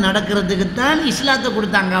நீதமாக நடக்கிறதுக்குத்தான் இஸ்லாத்தை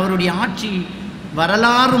கொடுத்தாங்க. அவருடைய ஆட்சி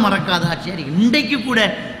வரலாறு மறக்காத ஆட்சியாக இருக்கு. இன்றைக்கு கூட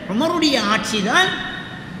உமருடைய ஆட்சி தான்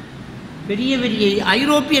பெரிய பெரிய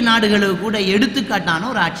ஐரோப்பிய நாடுகளுக்கு கூட எடுத்துக்காட்டான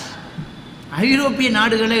ஒரு ஆட்சி. ஐரோப்பிய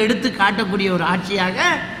நாடுகளை எடுத்து காட்டக்கூடிய ஒரு ஆட்சியாக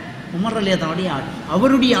உமர் ரலியல்லாஹு ஆட்சி.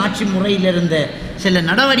 அவருடைய ஆட்சி முறையில் இருந்த சில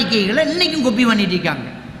நடவடிக்கைகளை இன்னைக்கும் கொப்பி பண்ணிட்டு இருக்காங்க.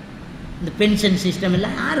 இந்த பென்ஷன் சிஸ்டம்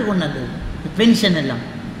எல்லாம் யாரு கொண்டு வந்தது? இந்த பென்ஷன் எல்லாம்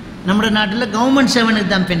நம்ம நாட்டில் கவர்மெண்ட் செவனுக்கு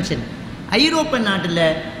தான் பென்ஷன். ஐரோப்பிய நாட்டில்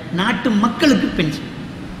நாட்டு மக்களுக்கு பென்ஷன்.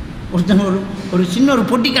 ஒருத்தன் ஒரு சின்ன ஒரு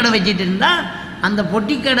பொட்டி கடை வச்சுட்டு இருந்தால் அந்த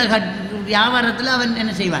பொட்டி கடை வியாபாரத்தில் அவன்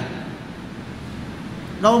என்ன செய்வான்?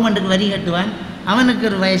 கவர்மெண்ட்டுக்கு வரி கட்டுவான். அவனுக்கு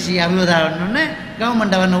ஒரு வயசு 60 ஆகணுன்னு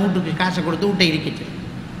கவர்மெண்ட் அவனை வீட்டுக்கு காசை கொடுத்து வீட்டை இருக்கிச்சு.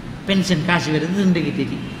 பென்ஷன் காசு வருது இன்றைக்கு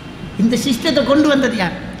தெரியும். இந்த சிஸ்டத்தை கொண்டு வந்தது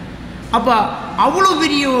யார்? அப்போ அவ்வளோ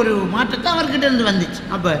பெரிய ஒரு மாற்றத்தை அவர்கிட்ட இருந்து வந்துச்சு.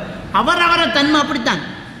 அப்போ அவரை தன்மை அப்படித்தான்.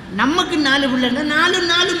 நமக்கு 4 பிள்ளைன்னா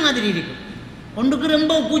 4 மாதிரி இருக்கும். ஒன்றுக்கு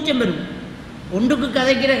ரொம்ப கூச்சம் பெறும், ஒன்றுக்கு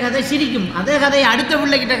கதைக்கிற கதை சிரிக்கும், அதே கதையை அடுத்த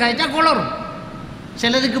பிள்ளைகிட்ட கதைச்சா குளரும்.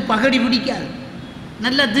 சிலதுக்கு பகடி பிடிக்காது,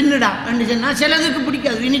 நல்லா தின்னுடா அப்படின்னு சொன்னால் சிலதுக்கு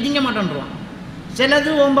பிடிக்காது, இனி திங்க மாட்டேன்றான். சிலது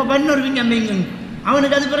ரொம்ப பண்ணுருவீங்க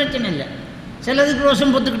அவனுக்கு அது பிரச்சனை இல்லை. சிலதுக்கு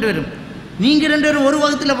ரோஷம் பொத்துக்கிட்டு வரும். நீங்கள் 2 பேரும் ஒரு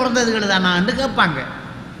வகுத்தில் பிறந்ததுகள் தானான்னு கேட்பாங்க.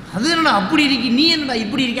 அது என்னடா அப்படி இருக்கு, நீ என்னடா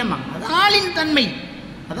இப்படி இருக்கேம்மா? அது ஆளின் தன்மை,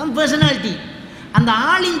 அதான் பர்சனாலிட்டி. அந்த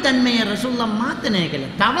ஆளின் தன்மையை ரசூலுல்லாஹ் மாற்ற நினைக்கல,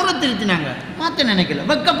 தவற திருத்தினாங்க, மாற்ற நினைக்கல.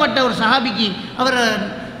 வெக்கப்பட்ட ஒரு சஹாபிக்கு அவரை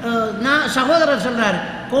நான் சகோதரர் சொல்கிறார்,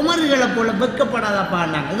 குமர்களை போல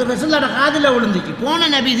வெக்கப்படாதப்பான்னாங்க. அது ரசூலுல்லாஹோட காதில் விழுந்துச்சு. போன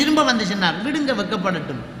நபி திரும்ப வந்து சொன்னார், விடுங்க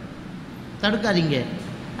வெக்கப்படட்டும், தடுக்காதீங்க.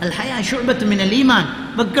 அல் ஹயா ஷுஅபத்து மினல் ஈமான்,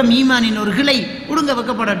 வெக்கம் ஈமானின் ஒரு கிளை, விடுங்க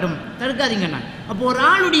வெக்கப்படட்டும், தடுக்காதீங்கண்ணா. அப்போ ஒரு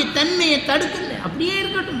ஆளுடைய தன்மையை தடுக்கல, அப்படியே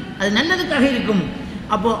இருக்கட்டும், அது நல்லதுக்காக இருக்கும்.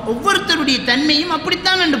 அப்போ ஒவ்வொருத்தருடைய தன்மையும்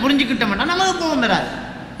அப்படித்தான் என்று புரிஞ்சுக்கிட்ட மாட்டோம், நமக்கு கோபம் வராது.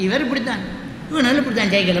 இவர் இப்படித்தான், இவனால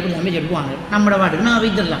இப்படித்தான், ஜெய்கள் அப்படி அமைச்சு எடுப்பாங்க, நம்மளோட வாட்டுக்கு நான்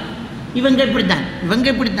வைத்திடலாம். இவங்க இப்படித்தான், இவங்க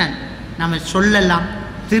இப்படித்தான், நம்ம சொல்லலாம்,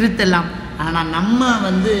 திருத்தலாம். ஆனால் நம்ம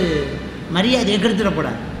மரியாதையை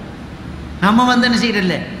கெடுத்துடக்கூடாது. நம்ம என்ன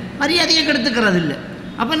செய்யறதில்ல, மரியாதையை கெடுத்துக்கிறது இல்லை.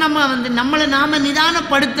 அப்போ நம்ம நம்மளை நாம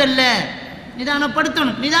நிதானப்படுத்தல,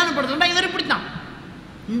 நிதானப்படுத்தணும். நிதானப்படுத்தணும்னா இவர் இப்படித்தான்,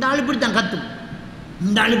 இந்த ஆள் இப்படித்தான் கத்தும்,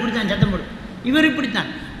 இந்த ஆள் இப்படித்தான் சத்தம் போடும், இவர் இப்படித்தான்.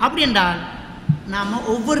 அப்படி என்றால் நாம்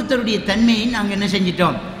ஒவ்வொருத்தருடைய தன்மையை நாங்கள் என்ன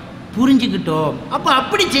செஞ்சிட்டோம், புரிஞ்சுக்கிட்டோம். அப்போ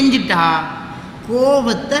அப்படி செஞ்சிட்டா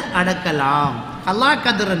கோபத்தை அடக்கலாம். அல்லாஹ்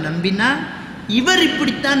கதரை நம்பினா இவர்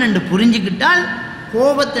இப்படித்தான் என்று புரிஞ்சுக்கிட்டால்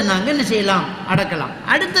கோபத்தை நாங்கள் என்ன செய்யலாம், அடக்கலாம்.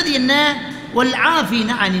 அடுத்தது என்ன, ஒல்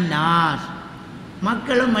ஆஃபீன அனின்னாஸ்,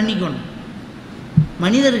 மக்களை மன்னிக்கணும்,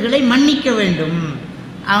 மனிதர்களை மன்னிக்க வேண்டும்.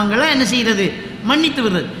 அவங்கள என்ன செய்யறது, மன்னித்து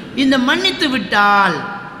விடுறது. இந்த மன்னித்து விட்டால்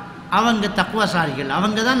அவங்க தக்வாசாரிகள்,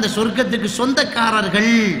 அவங்க தான் இந்த சொர்க்கத்துக்கு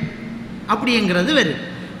சொந்தக்காரர்கள் அப்படிங்கிறது வரும்.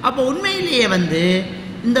 அப்போ உண்மையிலேயே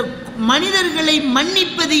இந்த மனிதர்களை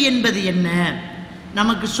மன்னிப்பது என்பது என்ன,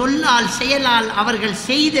 நமக்கு சொல்லால் செயலால் அவர்கள்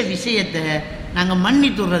செய்த விஷயத்தை நாங்கள்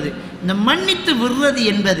மன்னித்து விடுறது. இந்த மன்னித்து விடுறது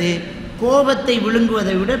என்பது கோபத்தை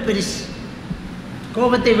விழுங்குவதை விட பெருசு,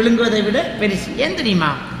 கோபத்தை விழுங்குவதை விட பெருசு. ஏன்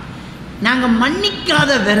தெரியுமா, நாங்கள்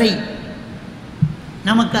மன்னிக்காத வரை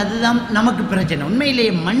நமக்கு அதுதான் நமக்கு பிரச்சனை.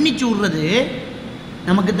 உண்மையிலேயே மன்னிச்சு விடுறது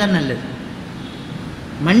நமக்கு தான் நல்லது.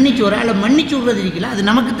 மன்னிச்சு ஒரு ஆளை மன்னிச்சு விடுறது இருக்கல, அது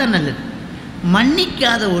நமக்கு தான் நல்லது.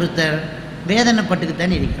 மன்னிக்காத ஒருத்தர்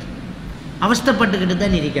வேதனைப்பட்டுக்கிட்டு இருக்கார், அவஸ்தைப்பட்டுக்கிட்டு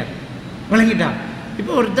தான் இருக்கார். விளங்கிட்டா?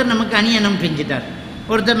 இப்போ ஒருத்தர் நமக்கு அநியாயம் செஞ்சிட்டார்,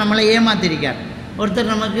 ஒருத்தர் நம்மளை ஏமாத்திருக்கார்,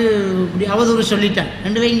 ஒருத்தர் நமக்கு இப்படி அவதூறு சொல்லிட்டார்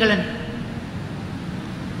ரெண்டு வைங்களன்,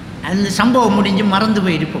 அந்த சம்பவம் முடிஞ்சு மறந்து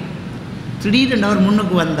போயிருப்போம். திடீரென்று அவர்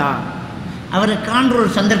முன்னுக்கு வந்தா, அவரை காண்ற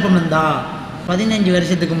ஒரு சந்தர்ப்பம் வந்தா, 15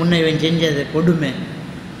 வருஷத்துக்கு முன்னே இவன் செஞ்சது கொடுமை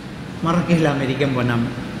மறக்க இல்லாமல் இருக்க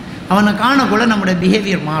போனாமல் அவனை காணக்குள்ள நம்முடைய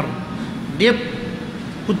பிஹேவியர் மாறும். அப்படியே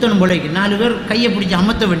குத்தணும் போலைக்கு 4 பேர் கையை பிடிச்சி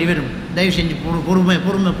அமர்த்த வேண்டி வரும். தயவு செஞ்சு பொறுமை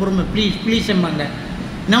பொறுமை பொறுமை ப்ளீஸ் ப்ளீஸ் எம்பாங்க.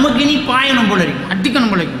 நமக்கு இனி பாயணும் போல இருக்கும்,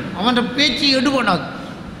 அடிக்கணும் போல இருக்கும். அவன் பேச்சு எடுபடாது,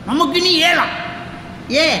 நமக்கு இனி ஏலாம்.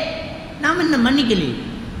 நாம் இன்னும் மன்னிக்கலையே,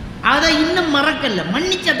 அதை இன்னும் மறக்கல,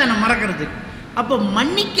 மன்னிச்சா தானே மறக்கிறது. அப்போ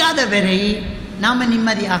மன்னிக்காத வரை நாம்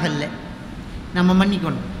நிம்மதியாகல. நம்ம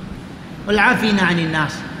மன்னிக்கணும். ஆஃபீனா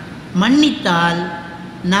அனின்னாஸ், மன்னித்தால்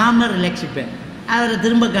நாம் ரிலாக்ஸிப்பேன். அவரை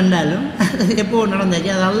திரும்ப கண்டாலும் எப்போ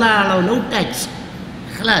நடந்தாச்சு, அது அல்லா அளவில் விட்டாச்சு,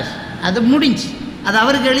 ஹலாஸ், அது முடிஞ்சு, அது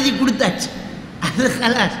அவருக்கு எழுதி கொடுத்தாச்சு, அது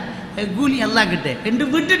ஹலாஸ், கூலி அல்லா கிட்ட என்று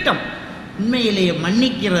விட்டுட்டோம். உண்மையிலேயே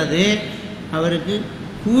மன்னிக்கிறது அவருக்கு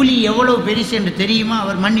கூலி எவ்வளோ பெருசு என்று தெரியுமா?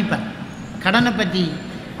 அவர் மன்னிப்பார். கடனை பற்றி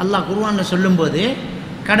அல்லாஹ் குர்ஆனில் சொல்லும்போது,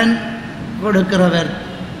 கடன் கொடுக்கிறவர்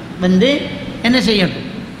என்ன செய்யட்டும்,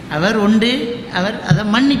 அவர் அவர் அதை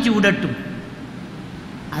மன்னிச்சு விடட்டும்,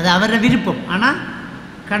 அது அவரை விருப்பம். ஆனால்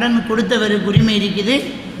கடன் கொடுத்தவருக்கு உரிமை இருக்குது,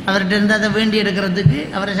 அவர்கிட்ட இருந்து அதை வேண்டி எடுக்கிறதுக்கு,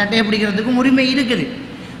 அவரை சட்டையை பிடிக்கிறதுக்கும் உரிமை இருக்குது.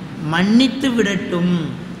 மன்னித்து விடட்டும்.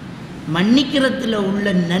 மன்னிக்கிறதுல உள்ள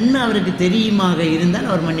நன்மை அவருக்கு தெரியுமாக இருந்தால்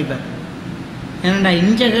அவர் மன்னிப்பார். ஏன்னா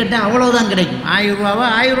இஞ்ச கேட்டால் அவ்வளோதான் கிடைக்கும். 1000 ரூபாவா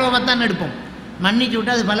 1000 ரூபாவை தான் எடுப்போம். மன்னிச்சு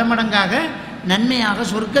விட்டால் அது பல மடங்காக நன்மையாக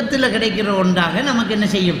சொர்க்கத்தில் கிடைக்கிற ஒன்றாக நமக்கு என்ன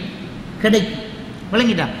செய்யும், கிடைக்கும்.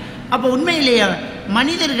 விளங்கிட்டா? அப்போ உண்மையிலேயே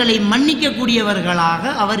மனிதர்களை மன்னிக்கக்கூடியவர்களாக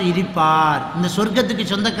அவர் இருப்பார். இந்த சொர்க்கத்துக்கு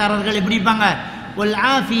சொந்தக்காரர்கள் எப்படி இருப்பாங்க? ஒல்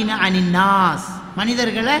ஆஃபீன அனின்னாஸ்,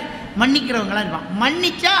 மனிதர்களை மன்னிக்கிறவங்களா இருப்பாங்க.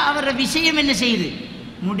 மன்னிச்சா அவரோட விஷயம் என்ன செய்யுது,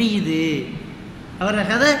 முடியுது, அவரோட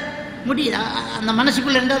கதை முடியுது. அந்த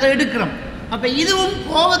மனசுக்குள்ள இருந்து அதை எடுக்கிறோம். அப்போ இதுவும்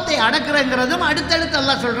கோபத்தை அடக்கிறங்கிறதும் அடுத்தடுத்து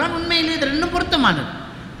அல்லாஹ் சொல்கிறான். உண்மையிலே இது ரெண்டும் பொருத்தமானது.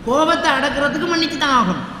 கோபத்தை அடக்கிறதுக்கு மன்னிச்சு தான்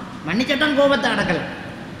ஆகணும். மன்னிச்சட்டான் கோபத்தை அடக்கலை,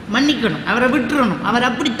 மன்னிக்கணும், அவரை விட்டுறணும். அவர்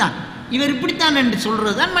அப்படித்தான், இவர் இப்படித்தான் என்று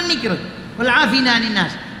சொல்கிறது தான் மன்னிக்கிறது. ஒரு ஆஃபீனா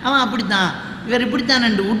அனின்னாஸ், அவன் அப்படித்தான், இவர் இப்படித்தான்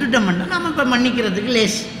என்று விட்டுட்டோம்னா நம்ம இப்போ மன்னிக்கிறதுக்கு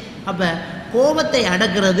லேஸ். அப்போ கோபத்தை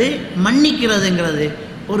அடக்கிறது, மன்னிக்கிறதுங்கிறது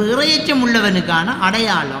ஒரு இறையச்சம் உள்ளவனுக்கான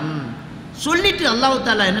அடையாளம். சொல்லிட்டு அல்லாஹ்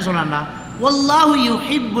தஆலா என்ன சொல்றான்டா, வல்லாஹு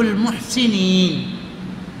யுஹிப்புல் முஹ்சினீன்,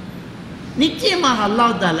 நிச்சயமாக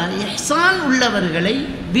அல்லாஹ் தஆலா இஹ்சான் உள்ளவர்களை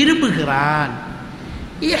விரும்புகிறான்.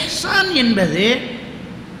 இஹ்சான் என்பது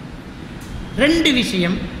 2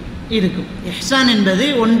 விஷயம் இருக்கும். இஹ்சான் என்பது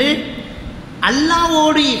ஒன்று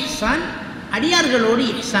அல்லாஹ்வோடு இஹ்சான், அடியார்களோடு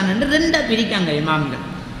இஹ்சான் என்று 2 பிரிக்காங்க இமாம்கள்.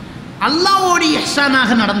 அல்லாஹ்வோடு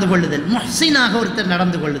இஹ்சானாக நடந்து கொள்ளுதல், முஹ்சினாக ஒருத்தர்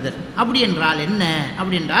நடந்து கொள்ளுதல். அப்படி என்றால் என்ன?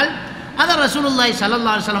 அப்படி என்றால் அதை ரசூலுல்லாஹி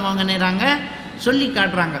ஸல்லல்லாஹு அலைஹி வஸல்லம் அவங்க நேராங்க சொல்லி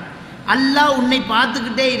காட்டுறாங்க. அல்லாஹ் உன்னை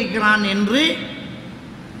பார்த்துக்கிட்டே இருக்கிறான் என்று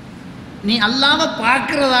நீ அல்லாஹ்வை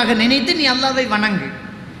பார்க்கிறதாக நினைத்து நீ அல்லாஹ்வை வணங்கு.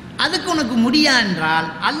 அதுக்கு உனக்கு முடியா என்றால்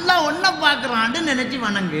அல்லாஹ் உன்னை பார்க்குறான்னு நினைச்சு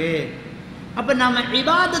வணங்கு. அப்போ நாம்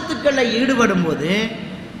இபாதத்துக்களில் ஈடுபடும் போது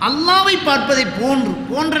அல்லாஹ்வை பார்ப்பதை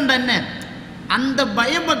போன்றன்ற என்ன, அந்த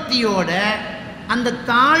பயபக்தியோட அந்த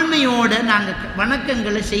தாழ்மையோட நாங்கள்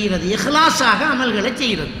வணக்கங்களை செய்கிறது, இஹ்லாஸாக அமல்களை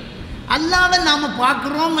செய்கிறது. அல்லாஹ்வை நாம்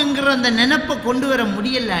பார்க்குறோம் என்கிற அந்த நினைப்பை கொண்டு வர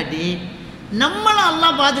முடியலாட்டி நம்மளை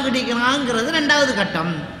அல்லாஹ் பார்த்துக்கிட்டு இருக்கிறாங்கிறது 2வது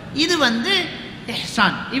கட்டம். இது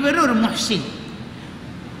இஹ்சான். இவர் ஒரு முஹ்சின்.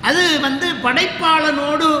 அது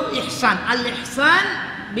படைப்பாளனோடு இஹ்சான், அல் இஹ்சான்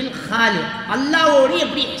பில் காலிக், அல்லாஹ்வோடு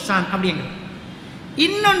எப்படி இஹ்சான் அப்படிங்கிறது.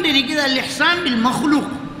 இன்னொன்று இருக்குது அல் இஹ்சான் பில்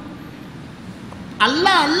மஹ்லூக்,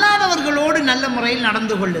 அல்லாஹ் அல்லாதவர்களோடு நல்ல முறையில்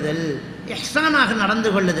நடந்து கொள்ளுதல், இஹ்சானாக நடந்து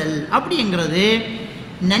கொள்ளுதல் அப்படிங்கிறது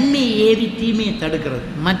நன்மையை ஏவி தீமையை தடுக்கிறது.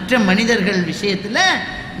 மற்ற மனிதர்கள் விஷயத்தில்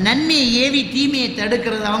நன்மையை ஏவி தீமையை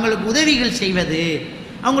தடுக்கிறது, அவங்களுக்கு உதவிகள் செய்வது,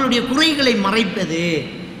 அவங்களுடைய குறைகளை மறைப்பது,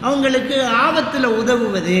 அவங்களுக்கு ஆபத்தில்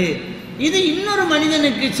உதவுவது, இது இன்னொரு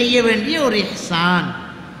மனிதனுக்கு செய்ய வேண்டிய ஒரு இஹ்சான்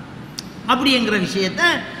அப்படிங்கிற விஷயத்தை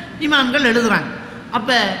இமாம்கள் எழுதுறாங்க.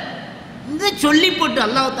 அப்போ இந்த சொல்லி போட்டு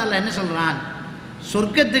அல்லாஹ் தஆலா என்ன சொல்கிறான்,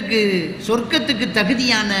 சொர்க்கத்துக்கு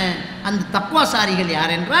தகுதியான அந்த தக்வாசாரிகள்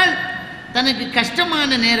யார் என்றால், தனக்கு கஷ்டமான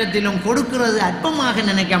நேரத்திலும் கொடுக்கிறது அற்பமாக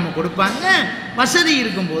நினைக்காம கொடுப்பாங்க, வசதி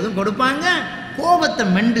இருக்கும் போதும் கொடுப்பாங்க, கோபத்தை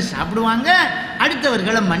மென்று சாப்பிடுவாங்க,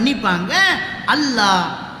 அடுத்தவர்களை மன்னிப்பாங்க. அல்லாஹ்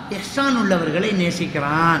இஹ்சான் உள்ளவர்களை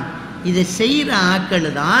நேசிக்கிறான். இதை செய்கிற ஆட்கள்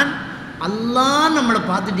தான் அல்லாஹ் நம்மளை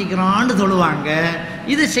பார்த்துட்டு இருக்கிறான்னு சொல்லுவாங்க.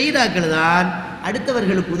 இதை செய்கிற ஆட்கள் தான்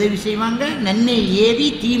அடுத்தவர்களுக்கு உதவி செய்வாங்க, நன்மையை ஏவி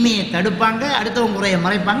தீமையை தடுப்பாங்க, அடுத்தவங்க குறையை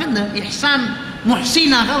மறைப்பாங்க. இந்த இஹ்சான்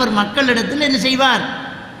முஹ்சினாக அவர் மக்களிடத்தில் என்ன செய்வார்,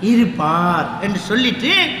 இருப்பார் என்று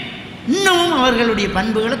சொல்லிட்டு இன்னமும் அவர்களுடைய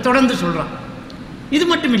பண்புகளை தொடர்ந்து சொல்கிறான். இது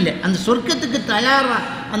மட்டும் இல்லை, அந்த சொர்க்கத்துக்கு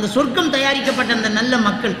அந்த சொர்க்கம் தயாரிக்கப்பட்ட அந்த நல்ல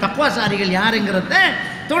மக்கள் தக்வாசாரிகள் யாருங்கிறத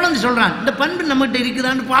தொடர்ந்து சொல்றான். இந்த பண்பு நம்மகிட்ட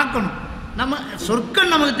இருக்குதான்னு பார்க்கணும். நம்ம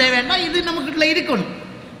சொர்க்கம் நமக்கு தேவைன்னா இது நமக்குள்ள இருக்கணும்.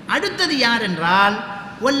 அடுத்தது யார் என்றால்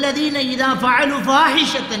வல்லதீன இதா ஃபஅலு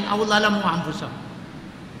ஃபாஹிஷத்தன் அவ் ஸலமு அன்ஃபுஸஹும்,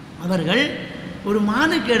 அவர்கள் ஒரு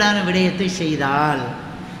மானக்கேடான விடயத்தை செய்தால்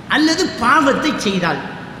அல்லது பாவத்தை செய்தால்,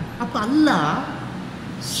 அப்ப அல்லாஹ்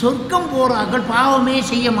சொர்க்கம் போறார்கள் பாவமே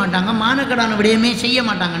செய்ய மாட்டாங்க, மானக்கேடான விடயமே செய்ய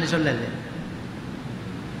மாட்டாங்கன்னு சொல்லல.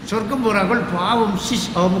 சொர்க்கம் போறார்கள்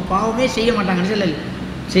அவங்க பாவமே செய்ய மாட்டாங்கன்னு சொல்லல.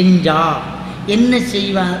 செஞ்சா என்ன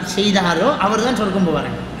செய்தாரோ அவர் தான் சொர்க்கம்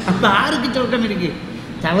போவாங்க. அப்ப யாருக்கு சொர்க்கம் இருக்கு?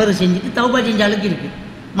 தவறு செஞ்சுட்டு தௌபா செஞ்சாலுக்கு இருக்கு.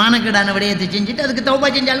 மானக்கேடான விடயத்தை செஞ்சுட்டு அதுக்கு தௌபா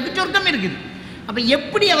செஞ்சாலுக்கு சொர்க்கம் இருக்குது. அப்ப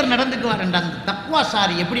எப்படி அவர் நடந்துக்குவார் என்றால், அந்த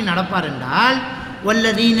தக்வாசாரி எப்படி நடப்பார் என்றால்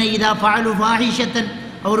வல்லதீன இதா ஃபஅலு ஃபாஹிஷத்தன்,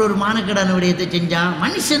 அவர் ஒரு மானக்கேடான விடயத்தை செஞ்சா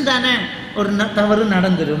மனுஷன் தானே, ஒரு தவறு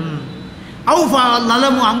நடந்துடும். அவு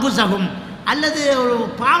ஸலமு அன்ஃபுஸஹும், அல்லது ஒரு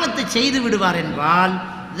பாவத்தை செய்து விடுவார் என்றால்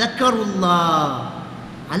ஸக்கருல்லாஹ்,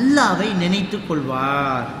 அல்லாஹ்வை நினைத்து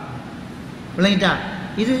கொள்வார். விளங்கிட்டா?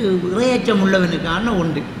 இது இறையச்சம் உள்ளவனுக்கான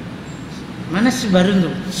ஒன்று. மனசு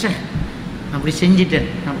வருந்தும், நான் அப்படி செஞ்சிட்டேன்,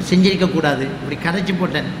 நான் அப்படி செஞ்சிருக்கக்கூடாது, இப்படி கரைச்சி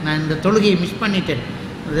போட்டேன், நான் இந்த தொழுகையை மிஸ் பண்ணிட்டேன்,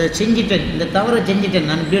 இதை செஞ்சிட்டேன், இந்த தவறை செஞ்சிட்டேன்,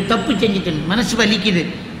 நான் இப்படி தப்பு செஞ்சிட்டேன், மனசு வலிக்குது.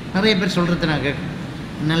 நிறைய பேர் சொல்கிறது நான் கேட்குறேன்.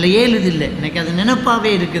 நல்ல ஏழுது இல்லை, எனக்கு அது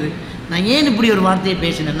நினைப்பாகவே இருக்குது. நான் ஏன் இப்படி ஒரு வார்த்தையை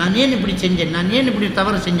பேசினேன், நான் ஏன் இப்படி செஞ்சேன், நான் ஏன் இப்படி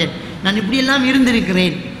தவறு செஞ்சேன், நான் இப்படியெல்லாம்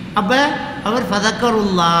இருந்திருக்கிறேன். அப்போ அவர்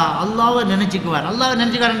ஃபதக்கருல்லா, அல்லாவை நினச்சிக்குவார். அல்லாவை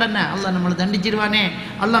நினச்சிக்காரன்டானே, அல்லாஹ் நம்மளை தண்டிச்சிருவானே,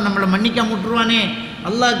 அல்லாஹ் நம்மளை மன்னிக்காம விட்டுருவானே,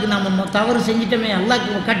 அல்லாஹ்க்கு நம்ம தவறு செஞ்சிட்டோமே,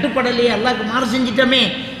 அல்லாஹ்க்கு கட்டுப்படலையே, அல்லாஹ்க்கு மாறு செஞ்சிட்டோமே,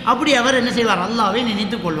 அப்படி அவர் என்ன செய்வார்? அல்லாவை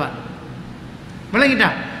நினைத்து கொள்வார். விளங்கிட்டா?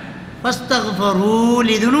 ஃபஸ்தக்ஃபரு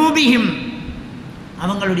லிதுனூபிஹிம்,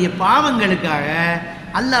 அவங்களுடைய பாவங்களுக்காக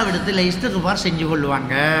அல்லாஹ்விடத்தில் இஸ்திக்ஃபார் செஞ்சு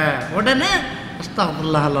கொள்வாங்க. உடனே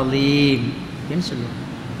அஸ்தக்ஃபிருல்லாஹல் அலீம் அப்படின்னு சொல்லுவாங்க.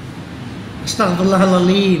 அஸ்தக்ஃபிருல்லாஹல்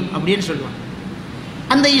அலீம் அப்படின்னு சொல்லுவாங்க.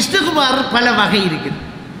 அந்த இஸ்திக்ஃபார் பல வகை இருக்குது.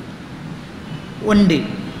 ஒன்று,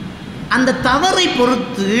 அந்த தவறை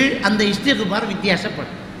பொறுத்து அந்த இஸ்திக்ஃபார்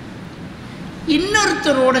வித்தியாசப்படும்.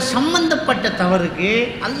 இன்னொருத்தரோட சம்பந்தப்பட்ட தவறுக்கு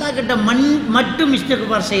அல்லாஹ் கிட்ட மட்டும்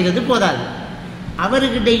இஸ்திக்ஃபார் செய்கிறது போதாது.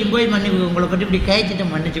 அவர்கிட்டையும் போய் மன்னிப்பு, உங்களை பற்றி இப்படி கழிச்சிட்டு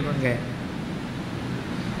மன்னிச்சுக்கோங்க,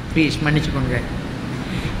 ப்ளீஸ் மன்னிச்சுக்கோங்க.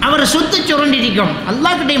 அவரை சொத்து சுரண்டிக்கும்,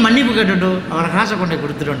 அல்லாஹ்கிட்டையும் மன்னிப்பு கேட்டுட்டு அவரை காசை கொண்டு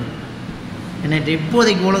கொடுத்துடணும். என்னட்டு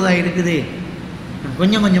இப்போதைக்கு இவ்வளோதான் இருக்குது, நான்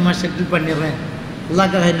கொஞ்சம் கொஞ்சமாக செட்டில் பண்ணிடுறேன்,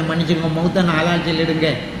 அல்லாஹ்க்காக என்ன மன்னிச்சுக்கோங்க, மௌத்தான ஹலால் சொல்லிடுங்க.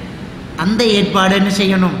 அந்த ஏற்பாடு என்ன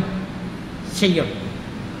செய்யணும்? செய்யணும்.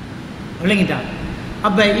 விளங்கிட்டா?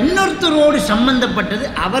 அப்போ இன்னொருத்தரோடு சம்பந்தப்பட்டது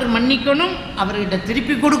அவர் மன்னிக்கணும், அவர்கிட்ட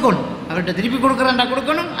திருப்பி கொடுக்கணும். அவர்கிட்ட திருப்பி கொடுக்குறாண்டா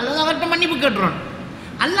கொடுக்கணும், அல்லது அவர்கிட்ட மன்னிப்பு கேட்டுறணும்,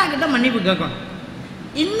 அல்லாஹ்கிட்ட மன்னிப்பு கேட்கணும்.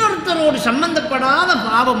 இன்னொருத்தரோடு சம்பந்தப்படாத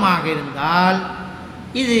பாவமாக இருந்தால்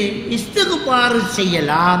இது இஸ்திக்ஃபார்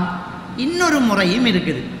செய்யலாம். இன்னொரு முறையும்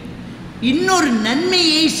இருக்குது. இன்னொரு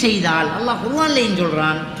நன்மையை செய்தால் அல்லாஹ் குர்ஆன்லையும்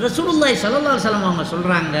சொல்கிறான், ரசூலுல்லாஹி ஸல்லல்லாஹு அலைஹி வஸல்லம் அவங்க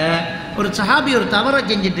சொல்கிறாங்க, ஒரு சஹாபி ஒரு தவறை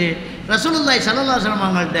செஞ்சுட்டு ரசூலுல்லாஹி ஸல்லல்லாஹு அலைஹி வஸல்லம்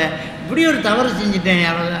அவங்கள்ட்ட இப்படி ஒரு தவறு செஞ்சுட்டேன்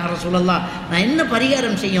ரசூலல்லாஹ், நான் என்ன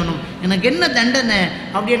பரிகாரம் செய்யணும், எனக்கு என்ன தண்டனை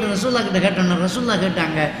அப்படின்ற ரசூலுல்லாஹ் கிட்ட கேட்டோன்னா ரசூலுல்லாஹ்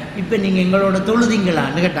கேட்டாங்க, இப்போ நீங்கள் எங்களோட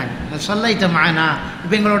தொழுதிங்களான்னு கேட்டாங்க. ஸல்லைத மஅனா,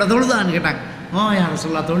 இப்போ எங்களோட தொழுதான்னு கேட்டாங்க. ஓ யார்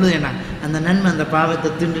ரசூலுல்லாஹ் தொழுதேனா, அந்த நன்மை அந்த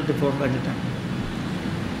பாவத்தை திண்டுட்டு போட்டாங்க.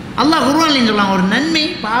 அல்லாஹ் குர்ஆன்லையும் சொல்லலாம், ஒரு நன்மை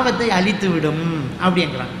பாவத்தை அழித்து விடும்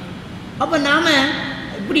அப்படிங்கிறான். அப்போ நாம்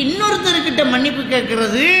இப்படி இன்னொருத்தர்கிட்ட மன்னிப்பு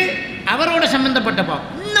கேட்கறது அவரோட சம்மந்தப்பட்ட பாவம்.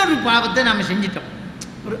 இன்னொரு பாவத்தை நாம் செஞ்சிட்டோம்,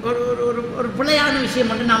 ஒரு ஒரு ஒரு பிழையான விஷயம்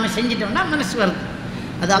மட்டும் நாம் செஞ்சிட்டோம்னா மனசு வருது.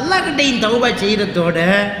 அது அல்லாஹ்கிட்டையும் தௌபா செய்கிறதோட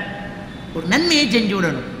ஒரு நன்மையை செஞ்சு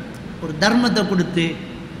விடணும். ஒரு தர்மத்தை கொடுத்து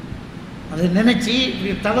அதை நினச்சி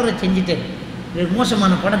தவறை செஞ்சுட்டேன்,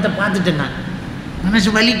 மோசமான படத்தை பார்த்துட்டேன், நான் மனசு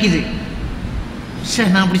வலிக்குது, சரி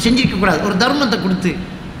நான் அப்படி செஞ்சிருக்கக்கூடாது, ஒரு தர்மத்தை கொடுத்து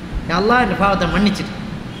அல்லாஹ் இந்த பாவத்தை மன்னிச்சிட்டு,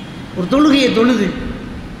 ஒரு தொழுகையை தொழுது,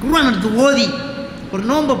 குர்ஆன் எடுத்து ஓதி, ஒரு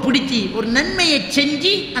நோன்பை பிடிச்சி ஒரு நன்மையை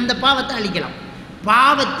செஞ்சு அந்த பாவத்தை அழிக்கலாம்.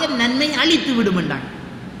 பாவத்தை நன்மை அழித்து விடுமெண்டாங்க.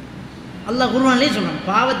 அல்லாஹ் குர்ஆன்லேயே சொல்றான்,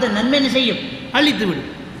 பாவத்தை நன்மை என்ன செய்யும்? அழித்து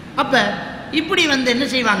விடும். அப்போ இப்படி என்ன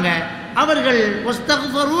செய்வாங்க? அவர்கள்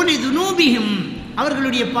வஸ்தக்ஃபரு லிதுனூபிஹிம்,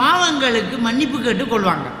 அவர்களுடைய பாவங்களுக்கு மன்னிப்பு கேட்டுக்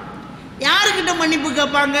கொள்வாங்க. யாருக்கிட்ட மன்னிப்பு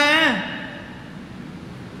கேட்பாங்க?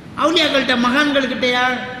 அவுலியாக்கள்கிட்ட, மகான்கள்கிட்டயா,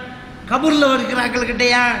 கபூரில்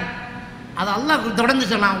இருக்கிறார்கள்கிட்டயா? அது அல்லாஹ் தொடர்ந்து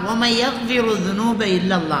சொல்லலாம், ஒமை யக்ஃபிரு ذுனூப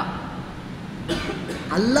இல்லல்லாஹ்,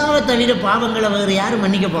 அல்லாஹ்வை தவிர பாவங்களை வேறு யாரும்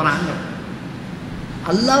மன்னிக்க போகிறாங்க?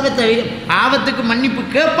 அல்லாஹ்வை தவிர பாவத்துக்கு மன்னிப்பு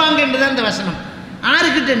கேட்பாங்க என்றுதான் இந்த வசனம்.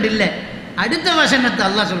 யாருக்கிட்ட இல்லை. அடுத்த வசனத்தை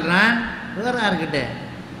அல்லாஹ் சொல்கிறான், வேறு யாருக்கிட்ட?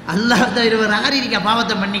 அல்லாஹ் தவிர வேறு யார் இருக்கா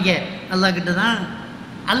பாவத்தை மன்னிக்க? அல்லாஹ் கிட்ட தான்.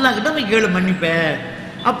 அல்லாஹ் கிட்ட போய் கேளு மன்னிப்ப.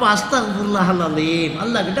 அப்போ அஸ்தக்ஃபிருல்லாஹ் அல்-அலீம்,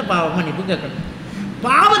 அல்லாஹ் கிட்ட மன்னிப்பு கேட்கணும்.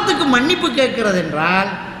 பாவத்துக்கு மன்னிப்பு கேட்கிறது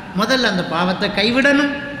என்றால் முதல்ல அந்த பாவத்தை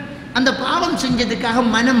கைவிடணும், அந்த பாவம் செஞ்சதுக்காக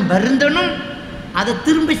மனம் வருந்தணும், அதை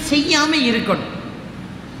திரும்ப செய்யாம இருக்கணும்.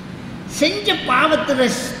 செஞ்ச பாவத்துல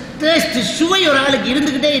டேஸ்ட் சுவை ஒரு ஆளுக்கு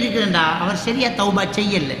இருந்துக்கிட்டே இருக்குதுண்டா அவர் சரியா தௌபா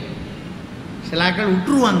செய்யலை. சில ஆட்கள்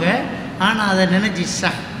விட்டுருவாங்க, ஆனால் அதை நினைச்சி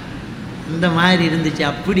இந்த மாதிரி இருந்துச்சு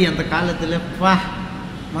அப்படி அந்த காலத்தில்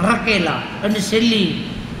மறக்கலாம் என்று சொல்லி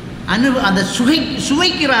அந்த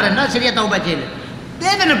சுவைக்கிறார் என்றால் சரியா தௌபா செய்யலை.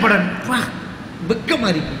 வேதனைப்படணும்,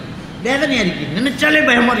 வெக்கமாக இருக்கு, வேதனையாக இருக்கு, நினைச்சாலே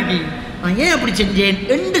பயமாக இருக்கு, நான் ஏன் அப்படி செஞ்சேன்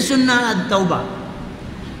என்று சொன்னால் அது தௌபா.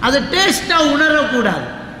 அதை டேஸ்டாக உணரக்கூடாது.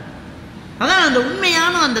 அதான் அந்த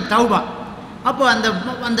உண்மையான அந்த தௌபா. அப்போ அந்த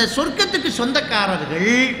அந்த சொர்க்கத்துக்கு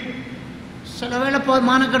சொந்தக்காரர்கள் சில வேளை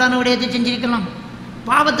மானக்கடான விடயத்தை செஞ்சிருக்கலாம்,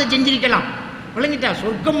 பாவத்தை செஞ்சிருக்கலாம். விளங்கிட்டா?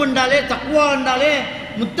 சொர்க்கம் என்றாலே தக்வா என்றாலே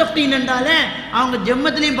முத்தகீன் என்றாலே அவங்க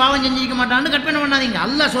ஜெம்மத்திலையும் பாவம் செஞ்சிருக்க மாட்டான்னு கற்பனை பண்ணாதீங்க.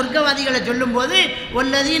 அல்லாஹ் சொர்க்கவாதிகளை சொல்லும் போது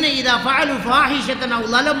வல்லதீன இதா ஃபஅலு ஃபாஹிஷத்தன் அவ்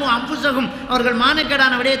லலமு அன்ஃபுஸஹும், அவர்கள்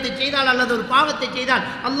மானக்கடான விடயத்தை செய்தால் அல்லது ஒரு பாவத்தை செய்தால்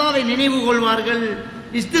அல்லாஹ்வை நினைவு கொள்வார்கள்,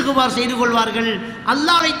 இஸ்திக்பார் செய்து கொள்வார்கள்.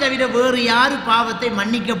 அல்லாஹ்வை தவிர வேறு யாரு பாவத்தை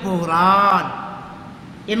மன்னிக்க போகிறான்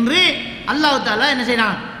என்று அல்லாஹ் தஆலா என்ன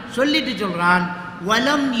செய்றான் சொல்லிட்டு சொல்றான்.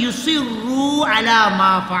 வலம் யுஸிர்ரு அலா மா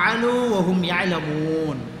ஃபஅலு வஹும்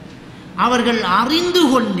யஅலமூன், அவர்கள் அறிந்து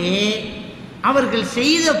கொண்டே அவர்கள்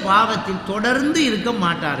செய்த பாவத்தில் தொடர்ந்து இருக்க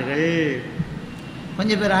மாட்டார்கள்.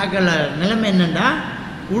 கொஞ்சம் பேர் ஆக்கள் நிலைமை என்னண்டா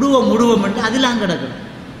உடுவோம் என்று அதெல்லாம் கிடக்கணும்.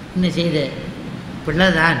 என்ன செய்த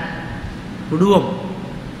பிள்ளைதான் விடுவோம்,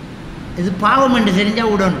 இது பாவம் என்று தெரிஞ்சா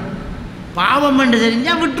விடணும், பாவம் என்று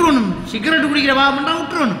தெரிஞ்சா விட்டுறணும். சிகரெட் குடிக்கிற பாவம் என்றா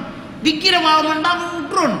விட்டுறணும், விற்கிற பாவம் என்றா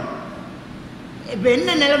விட்டுறணும். இப்போ என்ன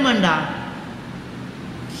நிலைமைண்டா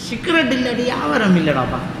சிகரெட் இல்லாடி வியாபாரம்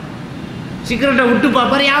இல்லைடாப்பா. சிகரெட்டை விட்டு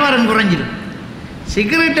பார்ப்பார் வியாபாரம் குறைஞ்சிடும்,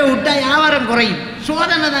 சிகரெட்டை விட்டா வியாபாரம் குறையும்.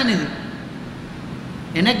 சோதனை தான் இது.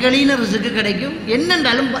 எனக்கு எளின ரிசுக்கு கிடைக்கும்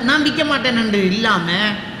என்னென்றாலும் நான் விற்க மாட்டேன் என்று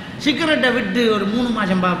இல்லாமல் சிகரெட்டை விட்டு ஒரு 3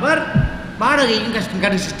 மாதம் பார்ப்பார், வாடகையும்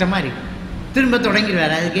கஷ்டமாக இருக்கும், திரும்ப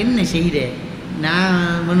தொடங்கிடுவார். அதுக்கு என்ன செய்த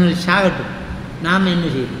நான் ஒன்று சாகட்டும், நாம் என்ன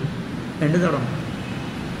செய்யணும் ரெண்டு தொடங்கும்.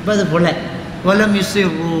 இப்போ அது போல ஒலம்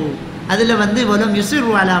யுஸிர்ரு, அதில் ஒலம்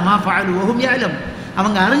யுஸிர்ரு அலா மா ஃபஅலு வஹும் யஅலமூன்,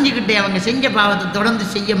 அவங்க அறிஞ்சிக்கிட்டே அவங்க செஞ்ச பாவத்தை தொடர்ந்து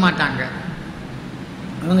செய்ய மாட்டாங்க,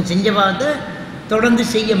 அவங்க செஞ்ச பாவத்தை தொடர்ந்து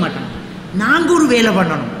செய்ய மாட்டாங்க. நாங்கள் ஒரு வேலை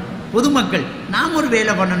பண்ணணும், பொதுமக்கள் நாம் ஒரு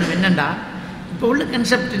வேலை பண்ணணும். என்னண்டா இப்போ உள்ள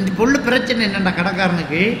கன்செப்ட், இப்போ உள்ள பிரச்சனை என்னென்னா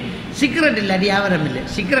கடைக்காரனுக்கு சிகரெட் இல்லாட்டி வியாபாரம் இல்லை,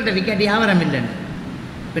 சிகரெட்டை விற்காட்டி வியாபாரம் இல்லைன்னு.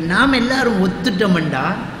 இப்போ நாம் எல்லாரும் ஒத்துட்டோம்டா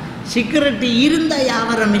சிகரெட்டு இருந்தால்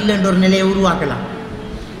வியாபாரம் இல்லைன்ற ஒரு நிலையை உருவாக்கலாம்.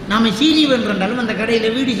 நாம் சீனி வேண்டாலும் அந்த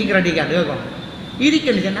கடையில் வீடு சிகரெட் கேட்கும்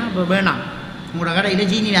இருக்குன்னு அப்போ வேணாம், உங்களோட கடையில்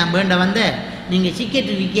சீனி வேண்ட நீங்கள்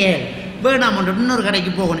சிக்கெட்டு விற்க வேணாமன்ற இன்னொரு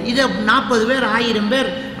கடைக்கு போகணும். இதை 40 பேர் 1000 பேர்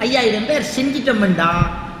 5000 பேர் செஞ்சிட்டோம்டா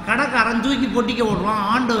கடைக்காரன் தூக்கி பொட்டிக்க விடுறான்.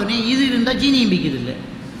 ஆண்டவனே இது இருந்தால் சீனியும் விற்கிது இல்லை,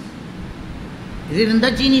 இது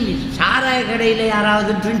இருந்தால் சீனியும் விற்கும். சாராய கடையில்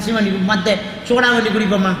யாராவது ட்ரிங்க்ஸும் வண்டி மற்ற சோடா வண்டி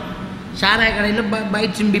குடிப்போமா? சாராய கடையில்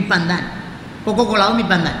பைட்ஸும் விற்பான் தான், கொக்கோ கோலாவும்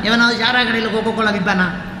விற்பான் தான். எவனாவது சாராய கடையில் கொக்கோ கோலா விற்பானா?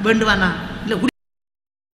 வேண்டுவானா? இல்லை குடி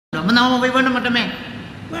நம்ம போய் வேண்ட மாட்டோமே,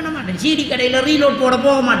 வேண்ட மாட்டேன். சீடி கடையில் ரீலோட் போட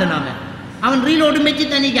போக மாட்டேன். நாம அவன் ரீலோடு மெச்சு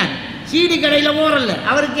தனிக்கான், சீடி கடையில் போகிறல்ல,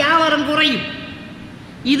 அவருக்கு வியாபாரம் குறையும்.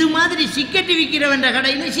 இது மாதிரி சிக்கெட்டு விற்கிறவன்ற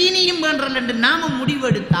கடையில் சீனியும் வேண்டல் என்று நாம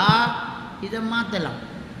முடிவெடுத்தா இதை மாற்றலாம்.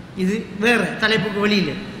 இது வேற தலைப்புக்கு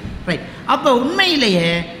வெளியில் ரைட். அப்போ உண்மையிலேயே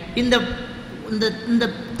இந்த இந்த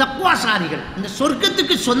தக்வாசாரிகள், இந்த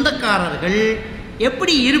சொர்க்கத்துக்கு சொந்தக்காரர்கள்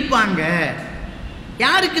எப்படி இருப்பாங்க,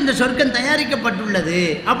 யாருக்கு இந்த சொர்க்கம் தயாரிக்கப்பட்டுள்ளது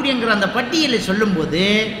அப்படிங்கிற அந்த பட்டியலை சொல்லும்போது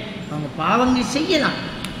அவங்க பாவங்கள் செய்யலாம்.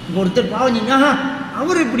 ஒருத்தர் பாவம் செஞ்சா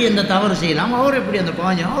அவர் எப்படி அந்த தவறு செய்யலாம், அவர் எப்படி அந்த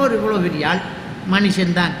பாவம் செய்யலாம், அவர் இவ்வளோ பெரிய ஆள்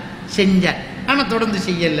மனுஷன்தான் செஞ்சார், ஆனால் தொடர்ந்து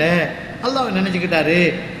செய்யலை, அல்லாஹ் நினச்சிக்கிட்டாரு,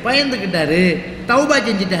 பயந்துக்கிட்டாரு, தௌபா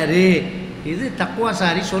செஞ்சிட்டாரு. இது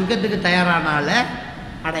தக்வாசாரி சொர்க்கத்துக்கு தயாரானால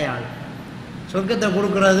அடையாளம். சொர்க்கத்தை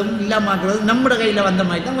கொடுக்குறதும் இல்லாமக்கிறதும் நம்மட கையில் வந்த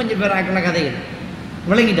மாதிரி தான் கொஞ்சம் பேர் ஆக்கிற கதைகள்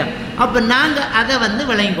விளங்கிட்டான். அப்போ நாங்கள் அதை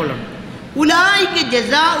விளங்கி கொள்ளணும். உலாய்க்கு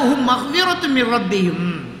ஜஸாஉஹும் மக்ஃபிரத்தும் மின்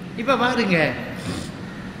ரப்பிஹிம். இப்போ பாருங்க,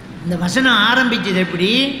 இந்த வசனம் ஆரம்பிச்சது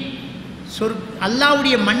எப்படி?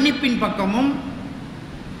 அல்லாஹ்வுடைய மன்னிப்பின் பக்கமும்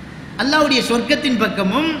அல்லாஹ்வுடைய சொர்க்கத்தின்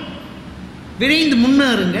பக்கமும் விரைந்து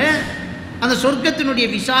முன்னேறுங்க. அந்த சொர்க்கத்தினுடைய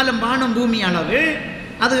விசாலம் வானம் பூமி அளவு,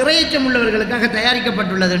 அது இறையச்சம் உள்ளவர்களுக்காக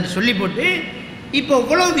தயாரிக்கப்பட்டுள்ளது என்று சொல்லி போட்டு இப்போ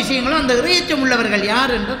இவ்வளவு விஷயங்களும் அந்த இறையச்சம் உள்ளவர்கள்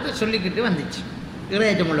யார் என்றதை சொல்லிக்கிட்டு வந்துச்சு.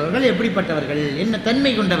 இறையச்சம் உள்ளவர்கள் எப்படிப்பட்டவர்கள், என்ன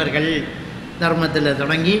தன்மை கொண்டவர்கள், தர்மத்தில்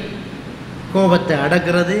தொடங்கி கோபத்தை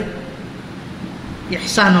அடக்கிறது,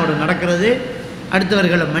 இஹ்சானோடு நடக்கிறது,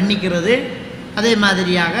 அடுத்தவர்களை மன்னிக்கிறது. அதே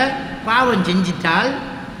மாதிரியாக பாவம் செஞ்சிட்டால்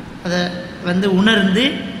அதை உணர்ந்து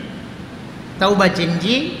தௌபா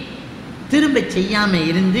செஞ்சு திரும்ப செய்யாமல்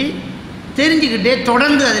இருந்து தெரிஞ்சுக்கிட்டே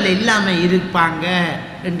தொடர்ந்து அதில் இல்லாமல் இருப்பாங்க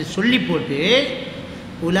என்று சொல்லி போட்டு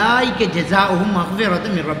உலாய்க்க ஜஸாஉஹும்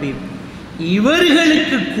மக்ஃபிரத்தும் மின் ரப்பிஹிம்,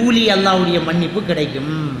 இவர்களுக்கு கூலி அல்லாஹ்வுடைய மன்னிப்பு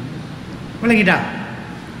கிடைக்கும். விளங்கிட்டா?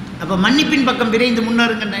 அப்போ மன்னிப்பின் பக்கம் விரைந்து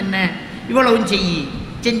முன்னேறுங்கன்னா என்ன? இவ்வளவும்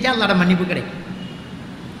செஞ்சால் அல்லாஹ்வுடைய மன்னிப்பு கிடைக்கும்.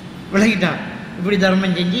 விளங்கிட்டா? இப்படி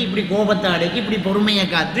தர்மம் செஞ்சு, இப்படி கோபத்தை அடக்கி, இப்படி பொறுமையை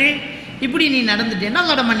காத்து, இப்படி நீ நடந்துட்டேன்னா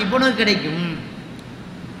அல்லாஹ்வுடைய மன்னிப்பு உனக்கு கிடைக்கும்.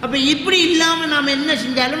 அப்போ இப்படி இல்லாமல் நாம் என்ன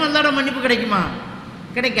செஞ்சாலும் அல்லாஹ்வுடைய மன்னிப்பு கிடைக்குமா?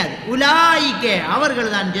 கிடைக்காது. உலாயிக்க அவர்கள்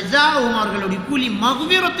தான் ஜஸாஉஹும் அவர்களுடைய கூலி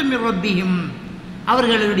மக்ஃபிரத்தும் மின் ரப்பிஹிம்,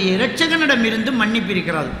 அவர்களுடைய இரட்சகனிடம் இருந்து மன்னிப்பு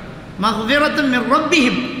இருக்கிறது. மக்ஃபிரத்தும் மின்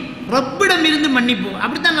ரப்பிஹிம், ரப்பிடம் இருந்து மன்னிப்பு.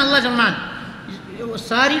 அப்படித்தான் அல்லாஹ் சொன்னான்,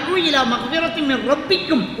 சாரிஉ இலா மக்ஃபிரத்தின் மின்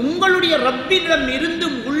ரப்பிக்கும், உங்களுடைய ரப்பிடம் இருந்து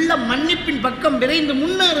உள்ள மன்னிப்பின் பக்கம் விரைந்து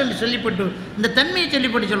முன்னேறு என்று சொல்லிப்பட்டு இந்த தன்மையை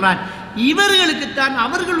சொல்லிப்பட்டு சொல்றான். இவர்களுக்குத்தான்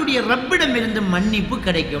அவர்களுடைய ரப்பிடம் இருந்து மன்னிப்பு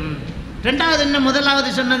கிடைக்கும். ரெண்டாவது என்ன? முதலாவது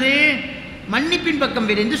சொன்னது மன்னிப்பின் பக்கம்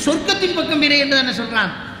விரைந்து சொர்க்கத்தின் பக்கம் விரை என்று என்ன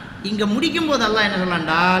சொல்றான். இங்க முடிக்கும் போது அல்லாஹ் என்ன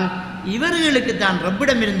சொல்றான்டால், இவர்களுக்கு தான்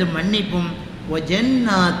ரப்பிடம் இருந்து மன்னிப்பும்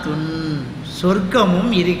வஜன்னாத்துன்,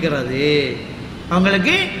 சொர்க்கமும் இருக்கிறது.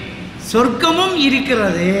 அவங்களுக்கு சொர்க்கமும்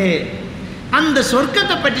இருக்கிறது. அந்த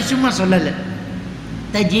சொர்க்கத்தை பற்றி சும்மா சொல்லல,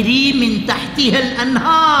 தஜ்ரீ மின் தஹ்திஹல்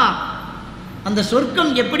அன்ஹார், அந்த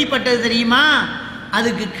சொர்க்கம் எப்படிப்பட்டது தெரியுமா?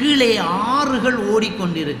 அதுக்கு கீழே ஆறுகள்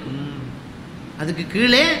ஓடிக்கொண்டிருக்கும். அதுக்கு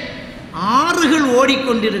கீழே ஆறுகள்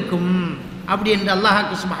ஓடிக்கொண்டிருக்கும். அப்படி என்று அல்லாஹ்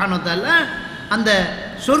சுப்ஹானஹு வ தஆலா அந்த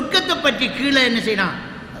சொர்க்கத்தை பற்றி கீழே என்ன செய்யறான்?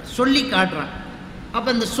 சொல்லி காட்டுறான். அப்ப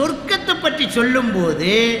அந்த சொர்க்கத்தை பற்றி சொல்லும்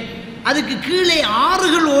போது அதுக்கு கீழே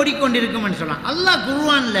ஆறுகள் ஓடிக்கொண்டிருக்கும் சொன்னான். அல்லாஹ்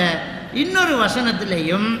குர்ஆன்ல இன்னொரு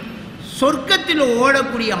வசனத்திலையும் சொர்க்கத்தில்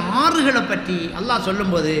ஓடக்கூடிய ஆறுகளை பற்றி அல்லாஹ்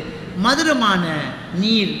சொல்லும்போது மதுரமான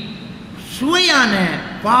நீர், சுவையான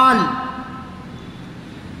பால்,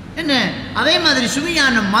 என்ன அதே மாதிரி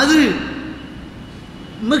சுவையான மது,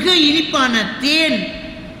 மிக இனிப்பான தேன்,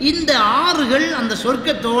 இந்த ஆறுகள் அந்த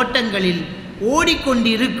சொர்க்க தோட்டங்களில்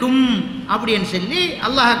ஓடிக்கொண்டிருக்கும் அப்படின்னு சொல்லி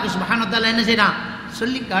அல்லாஹ் சுப்ஹானஹு வ தஆலா என்ன செய்யறான்?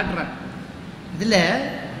 சொல்லி காட்டுறான். இதுல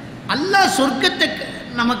அல்லாஹ் சொர்க்கத்தை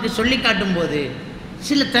நமக்கு சொல்லி காட்டும் போது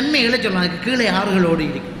சில தன்மைகளை சொல்லலாம். அதுக்கு கீழே ஆறுகள் ஓடி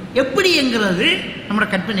இருக்கு. எப்படிங்கிறது நம்மளோட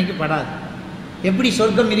கற்பனைக்கு படாது. எப்படி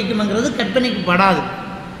சொர்க்கம் இருக்கும்ங்கிறது கற்பனைக்கு படாது.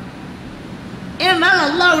 ஏன்னால்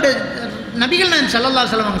அல்லாஹ்வுடைய நபிகள் நாயகம் ஸல்லல்லாஹு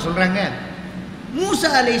அலைஹி வஸல்லம் சொல்றாங்க, மூசா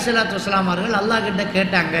அலைஹிஸ்ஸலாத்து வஸலாம் அவர்கள் அல்லாஹ் கிட்ட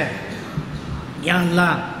கேட்டாங்க, யா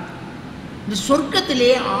அல்லாஹ், இந்த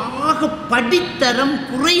சொர்க்கத்திலே ஆக படித்தரம்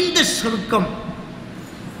குறைந்த சொர்க்கம்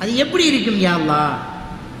அது எப்படி இருக்கும் யா அல்லாஹ்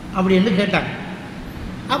அப்படின்னு கேட்டாங்க.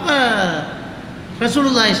 அப்போ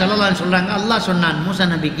ரசூலுல்லாஹி ஸல்லல்லாஹு அலைஹி சொல்கிறாங்க, அல்லாஹ் சொன்னான் மூசா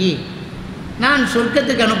நபிக்கு, நான்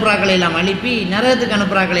சொர்க்கத்துக்கு அனுப்புகிறாக்களை எல்லாம் அனுப்பி நரகத்துக்கு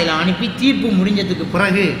அனுப்புகிறாக்களை எல்லாம் அனுப்பி தீர்ப்பு முடிஞ்சதுக்கு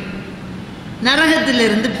பிறகு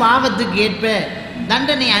நரகத்திலிருந்து பாவத்துக்கு ஏற்ப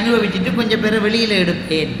தண்டனை அனுபவிச்சுட்டு கொஞ்சம் பேரை வெளியில்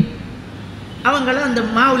எடுப்பேன். அவங்கள அந்த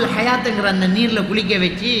மாவுல் ஹயாத்துங்கிற அந்த நீரில் குளிக்க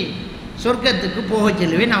வச்சு சொர்க்கத்துக்கு போக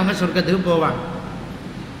சொல்லுவேன். அவங்க சொர்க்கத்துக்கு போவாங்க.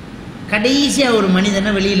 கடைசியாக ஒரு மனிதனை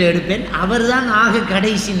வெளியில் எடுப்பேன். அவர் தான் ஆக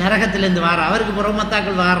கடைசி நரகத்திலேருந்து வார, அவருக்கு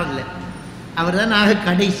புறமத்தாக்கள் வாரதில்லை, அவர் தான் ஆக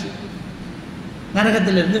கடைசி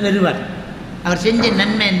நரகத்திலிருந்து வருவார். அவர் செஞ்ச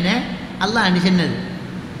நன்மை என்ன? அல்லாஹ் அனு சொன்னது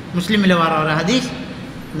முஸ்லீமில் வர ஒரு ஹதீஸ்,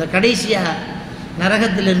 இந்த கடைசியாக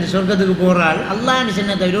நரகத்திலிருந்து சொர்க்கத்துக்கு போகிறாள் அல்லாஹ் அனு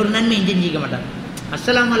சொன்ன தவிர ஒரு நன்மையும் செஞ்சிக்க மாட்டார்.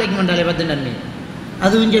 அஸ்ஸலாமு அலைக்கும் என்றாலே 10 நன்மை,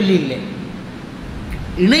 அதுவும் சொல்லி இல்லை,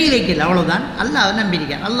 இணை வைக்கல, அவ்வளோதான். அல்லாஹ்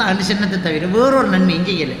நம்பியிருக்கார். அல்லாஹ் அனு சொன்னதை தவிர வேறொரு நன்மையும்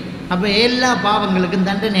செய்யலை. அப்போ எல்லா பாவங்களுக்கும்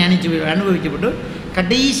தண்டனை அனுபவிச்சுப்பட்டு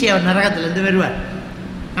கடைசி அவர் நரகத்திலேருந்து வருவார்.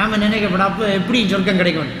 நாம் நினைக்கப்படா அப்போ எப்படியும் சொர்க்கம்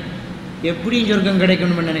கிடைக்கும், எப்படியும் சொர்க்கம்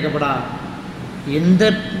கிடைக்கணும்னு நினைக்கப்படா, எந்த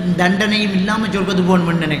தண்டனையும் இல்லாமல் சொர்க்கத்துக்கு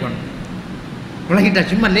போகணும்னு நினைக்கணும். உலகிட்ட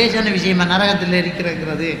சும்மா லேசான விஷயமா நரகத்தில்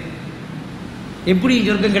இருக்கிறது. எப்படியும்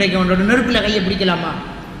சொர்க்கம் கிடைக்கும், நெருப்பில் கையை பிடிக்கலாமா?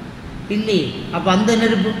 இல்லை. அப்போ அந்த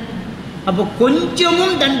நெருப்பு, அப்போ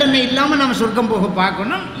கொஞ்சமும் தண்டனை இல்லாமல் நம்ம சொர்க்கம் போக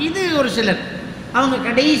பார்க்கணும். இது ஒரு சிலர் அவங்க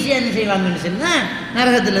கடைசியாக என்ன செய்வாங்கன்னு சொன்னால்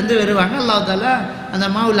நரகத்திலேருந்து வருவாங்க. அல்லாஹ் தாலா அந்த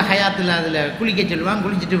மாவுல ஹயாத்தில் அதில் குளிக்க சொல்லுவாங்க.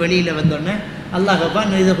 குளிச்சுட்டு வெளியில் வந்தோடனே அல்லாஹ்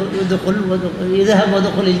கப்பான் இது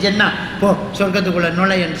சொன்னா போ சொர்க்கத்துக்குள்ளே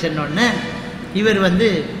நுழையன்னு சொன்னோடனே இவர்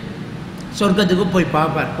சொர்க்கத்துக்கு போய்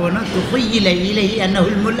பார்ப்பார். போனால் துகையில இலை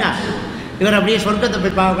அன்னஹுல் முல்லா, இவர் அப்படியே சொர்க்கத்தை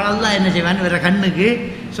போய் பார்ப்பார். அல்லாஹ் என்ன செய்வான்னு இவர கண்ணுக்கு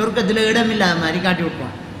சொர்க்கத்தில் இடமில்லாத மாதிரி காட்டி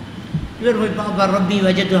விட்டுவான். இவர் போய் பார்ப்பார், ரப்பி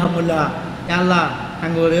வஜது ஹமுல்லா, அல்லாஹ்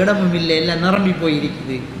அங்கே ஒரு இடமும் இல்லை, எல்லாம் நிரம்பி போய்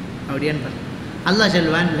இருக்குது அப்படின்பார். அல்லாஹ்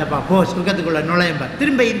சொல்லுவான், இல்லைப்பா போ சொர்க்கத்துக்குள்ளே நுழையம்பார்.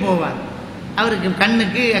 திரும்பியும் போவார். அவருக்கு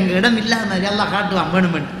கண்ணுக்கு அங்கே இடம் இல்லாத மாதிரி அல்லாஹ் காட்டுவான்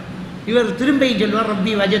வேணுமென்று. இவர் திரும்பியும் சொல்லுவார்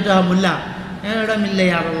ரப்பி வஜதா முல்லா, இடம் இல்லை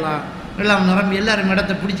யாரெல்லாம் எல்லாம் நிரம்பி எல்லாரும்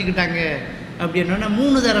இடத்த பிடிச்சிக்கிட்டாங்க அப்படின்னா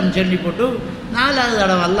 3 தரம் சொல்லி போட்டு 4வது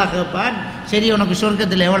தடவை அல்லாஹ் கேட்பான், சரி உனக்கு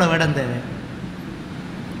சொர்க்கத்தில் எவ்வளோ இடம் தேவை?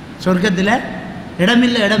 சொர்க்கத்தில்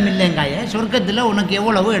இடமில்லைங்காய, சொர்க்கத்தில் உனக்கு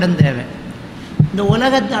எவ்வளவு இடம் தேவை? இந்த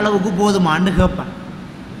உலகத்து அளவுக்கு போதுமான்னு கேட்பான்.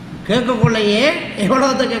 கேட்கக்குள்ளையே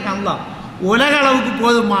எவ்வளோத்தை கேட்கலாம், உலக அளவுக்கு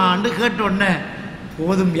போதுமான்னு கேட்டோடனே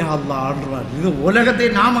போதும் யா அல்லாஹ்ன்றார். இது உலகத்தை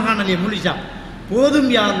நாம காணலையே முழிச்சா, போதும்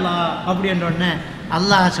யா அல்லாஹ் அப்படின்றோடனே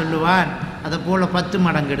அல்லாஹ் சொல்லுவான், அதை போல் 10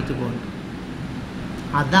 மடங்கு எடுத்துக்கோங்க.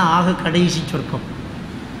 அதுதான் ஆக கடைசி சொர்க்கம்.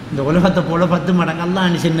 இந்த உலகத்தை போல் 10 மடங்கு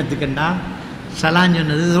அல்லாஹ் சின்னத்துக்குண்டா சலான்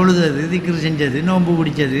சொன்னது, தொழுதது, திக்ரு செஞ்சது, நோன்பு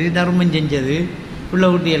பிடிச்சது, தர்மம் செஞ்சது, உள்ள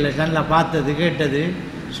குட்டியெல்லாம் நல்லா பார்த்தது கேட்டது,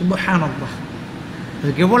 சுப்ஹானல்லாஹ்,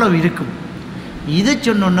 அதுக்கு எவ்வளவு இருக்கும். இதை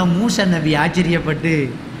சொன்னோன்னா மூசா நபி ஆச்சரியப்பட்டு,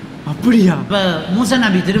 அப்படியா? இப்போ மூசா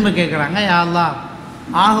நபி திரும்ப கேட்குறாங்க, யா அல்லாஹ்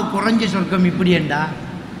ஆக குறைஞ்ச சொர்க்கம் இப்படி ஏண்டா,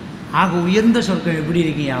 ஆக உயர்ந்த சொர்க்கம் எப்படி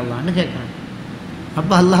இருக்கு யா அல்லாஹ்னு கேட்குறாங்க.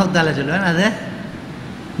 அப்போ அல்லாஹ் தாலா சொல்லுவேன், அதை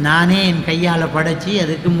நானே என் கையால் படைச்சி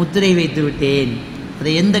அதுக்கு முத்திரை வைத்து விட்டேன்.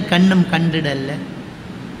 அதை எந்த கண்ணும் கண்டிடல,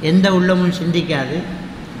 எந்த உள்ளமும் சிந்திக்காது.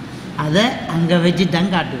 அதை அங்கே வச்சு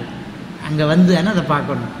தான் காட்டுவேன், அங்கே வந்து தானே அதை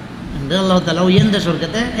பார்க்கணும் என்று அல்லாஹ் தாலா உயர்ந்த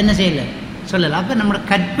சொர்க்கத்தை என்ன செய்யலை சொல்லலை. அப்போ நம்மளோட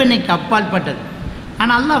கற்பனைக்கு அப்பால் பட்டது.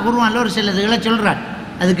 ஆனால் அல்லாஹ் குர்ஆன்ல ஒரு சிலதுகளை சொல்கிறார்,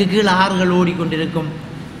 அதுக்கு கீழே ஆறுகள் ஓடிக்கொண்டிருக்கும்,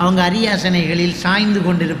 அவங்க அரியாசனைகளில் சாய்ந்து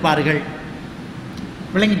கொண்டிருப்பார்கள்.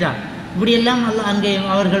 விளங்கிட்டா? இப்படியெல்லாம் அல்லாஹ் அங்கே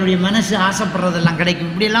அவர்களுடைய மனசு ஆசைப்படுறதெல்லாம் கிடைக்கும்.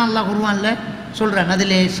 இப்படியெல்லாம் அல்லாஹ் குர்ஆன்ல சொல்கிறான்.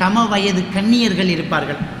 அதில் சம வயது கன்னியர்கள்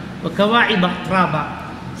இருப்பார்கள். இப்போ கவாயிபா த்ராபா,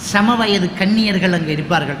 சம வயது கன்னியர்கள் அங்கே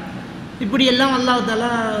இருப்பார்கள். இப்படியெல்லாம் அல்லாஹ் தஆலா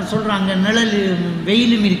சொல்கிறாங்க. நிழல்,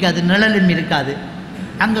 வெயிலும் இருக்காது, நிழலும் இருக்காது.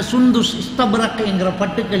 அங்கே சுந்துஸ் இஸ்தபரக் என்கிற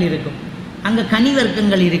பட்டுக்கள் இருக்கும், அங்கே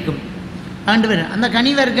கனிவர்க்கங்கள் இருக்கும். அந்த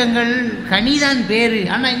கனிவர்க்கங்கள், கனிதான் பேர்,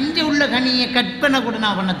 ஆனால் இங்கே உள்ள கனியை கற்பனை கூட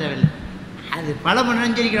நான் பண்ண தேவையில்லை. அது பழம்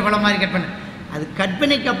நினைஞ்சிருக்கிற பழம் மாதிரி கற்பனை, அது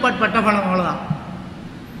கற்பனைக்கு அப்பாற்பட்ட பழம், அவ்வளோதான்.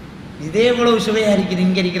 இதே போலவு சுவையாக இருக்குது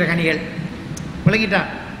இங்கே இருக்கிற கனிகள். விளங்கிட்டா?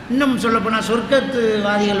 இன்னும் சொல்லப்போனால்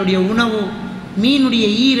சொர்க்கத்துவாதிகளுடைய உணவு மீனுடைய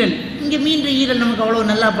ஈரல். இங்கே மீன் ஈரல் நமக்கு அவ்வளோ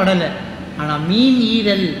நல்லா படலை, ஆனால் மீன்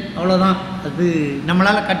ஈரல் அவ்வளோதான். அது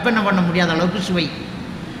நம்மளால் கற்பனை பண்ண முடியாத அளவுக்கு சுவை,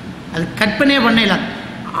 அது கற்பனையே பண்ணலாம்.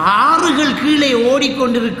 ஆறுகள் கீழே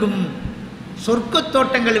ஓடிக்கொண்டிருக்கும் சொர்க்க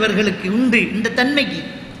தோட்டங்கள் இவர்களுக்கு உண்டு. இந்த தன்மைக்கு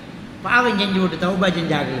பாவம் செஞ்சு விட்டு தௌபா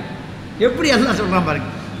செஞ்சார்கள். எப்படி அல்லாஹ் சொல்கிறான் பாருங்க,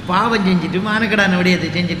 பாவம் செஞ்சுட்டு மானக்கடான விடயத்தை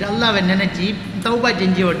செஞ்சுட்டு அல்லாவை நினச்சி தௌபா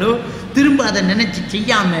செஞ்சு விட்டு திரும்ப அதை நினச்சி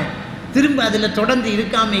செய்யாமல், திரும்ப அதில் தொடர்ந்து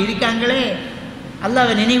இருக்காங்களே,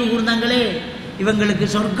 அல்லாவை நினைவு கூர்ந்தாங்களே, இவங்களுக்கு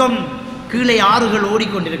சொர்க்கம் கீழே ஆறுகள்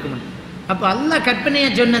ஓடிக்கொண்டிருக்கும். அப்போ அல்லாஹ்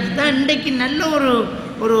கற்பனையாக சொன்னது தான் இன்றைக்கு நல்ல ஒரு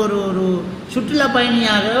ஒரு ஒரு ஒரு சுற்றுலா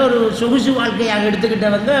பயணியாக, ஒரு சொகுசு வாழ்க்கையாக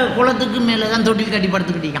எடுத்துக்கிட்டவங்க குளத்துக்கு மேலே தான் தொட்டில் கட்டி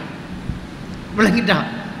படுத்துக்கிட்டீங்க. விளங்கிட்டான்?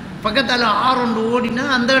 பக்கத்தால் ஆறொன்று ஓடினா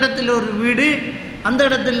அந்த இடத்துல ஒரு வீடு, அந்த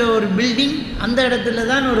இடத்துல ஒரு பில்டிங், அந்த இடத்துல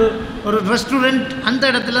தான் ஒரு ஒரு ரெஸ்டாரண்ட், அந்த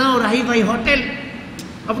இடத்துல தான் ஒரு ஹைஃபை ஹோட்டல்.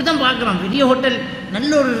 அப்படி தான் பார்க்குறோம். பெரிய ஹோட்டல்,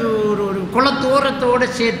 நல்ல ஒரு ஒரு ஒரு குளத்தோரத்தோடு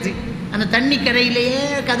சேர்த்து அந்த தண்ணி கரையிலேயே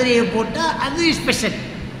கதிரையை போட்டால் அது ஸ்பெஷல்.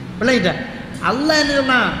 விளங்கிட்டா? அல்லாஹ்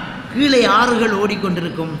என்னன்னா கீழே ஆறுகள்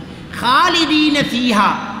ஓடிக்கொண்டிருக்கும். காலிதீன ஃபீஹா,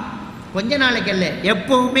 கொஞ்ச நாளைக்கு அல்ல,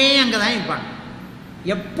 எப்பவுமே அங்கே தான் இருப்பாங்க,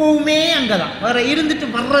 எப்பவுமே அங்கே தான், வேற இருந்துட்டு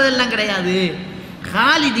வர்றதெல்லாம் கிடையாது.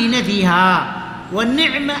 காலிதீன ஃபீஹா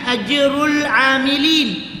வன்னிஅம அஜ்ருல்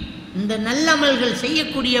ஆமிலீன், இந்த நல்லமல்கள்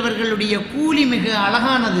செய்யக்கூடியவர்களுடைய கூலி மிக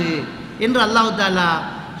அழகானது என்று அல்லாஹ் தஆலா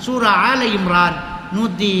சூரா ஆல இம்ரான்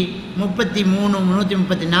 133,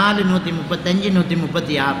 134, 135,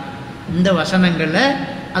 136 இந்த வசனங்களில்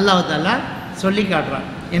அல்லாஹ் தஆலா சொல்லி காட்டுறான்.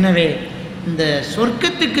 எனவே இந்த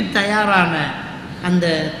சொர்க்கத்துக்கு தயாரான அந்த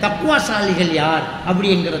தக்வாசாலிகள் யார்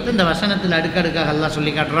அப்படிங்கிறத இந்த வசனத்தில் அடுக்கடுக்காக அல்லாஹ்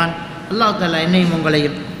சொல்லி காட்டுறான். அல்லாஹ் தஆலா என்னையும்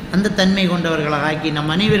உங்களையும் அந்த தன்மை கொண்டவர்களாக ஆக்கி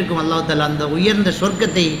நம் அனைவருக்கும் அல்லாஹ் தஆலா அந்த உயர்ந்த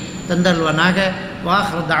சொர்க்கத்தை தந்தல்வனாக.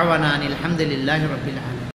 வாஹிரு தஅவானா அனில் ஹம்துலில்லாஹி ரப்பில் ஆலமீன்.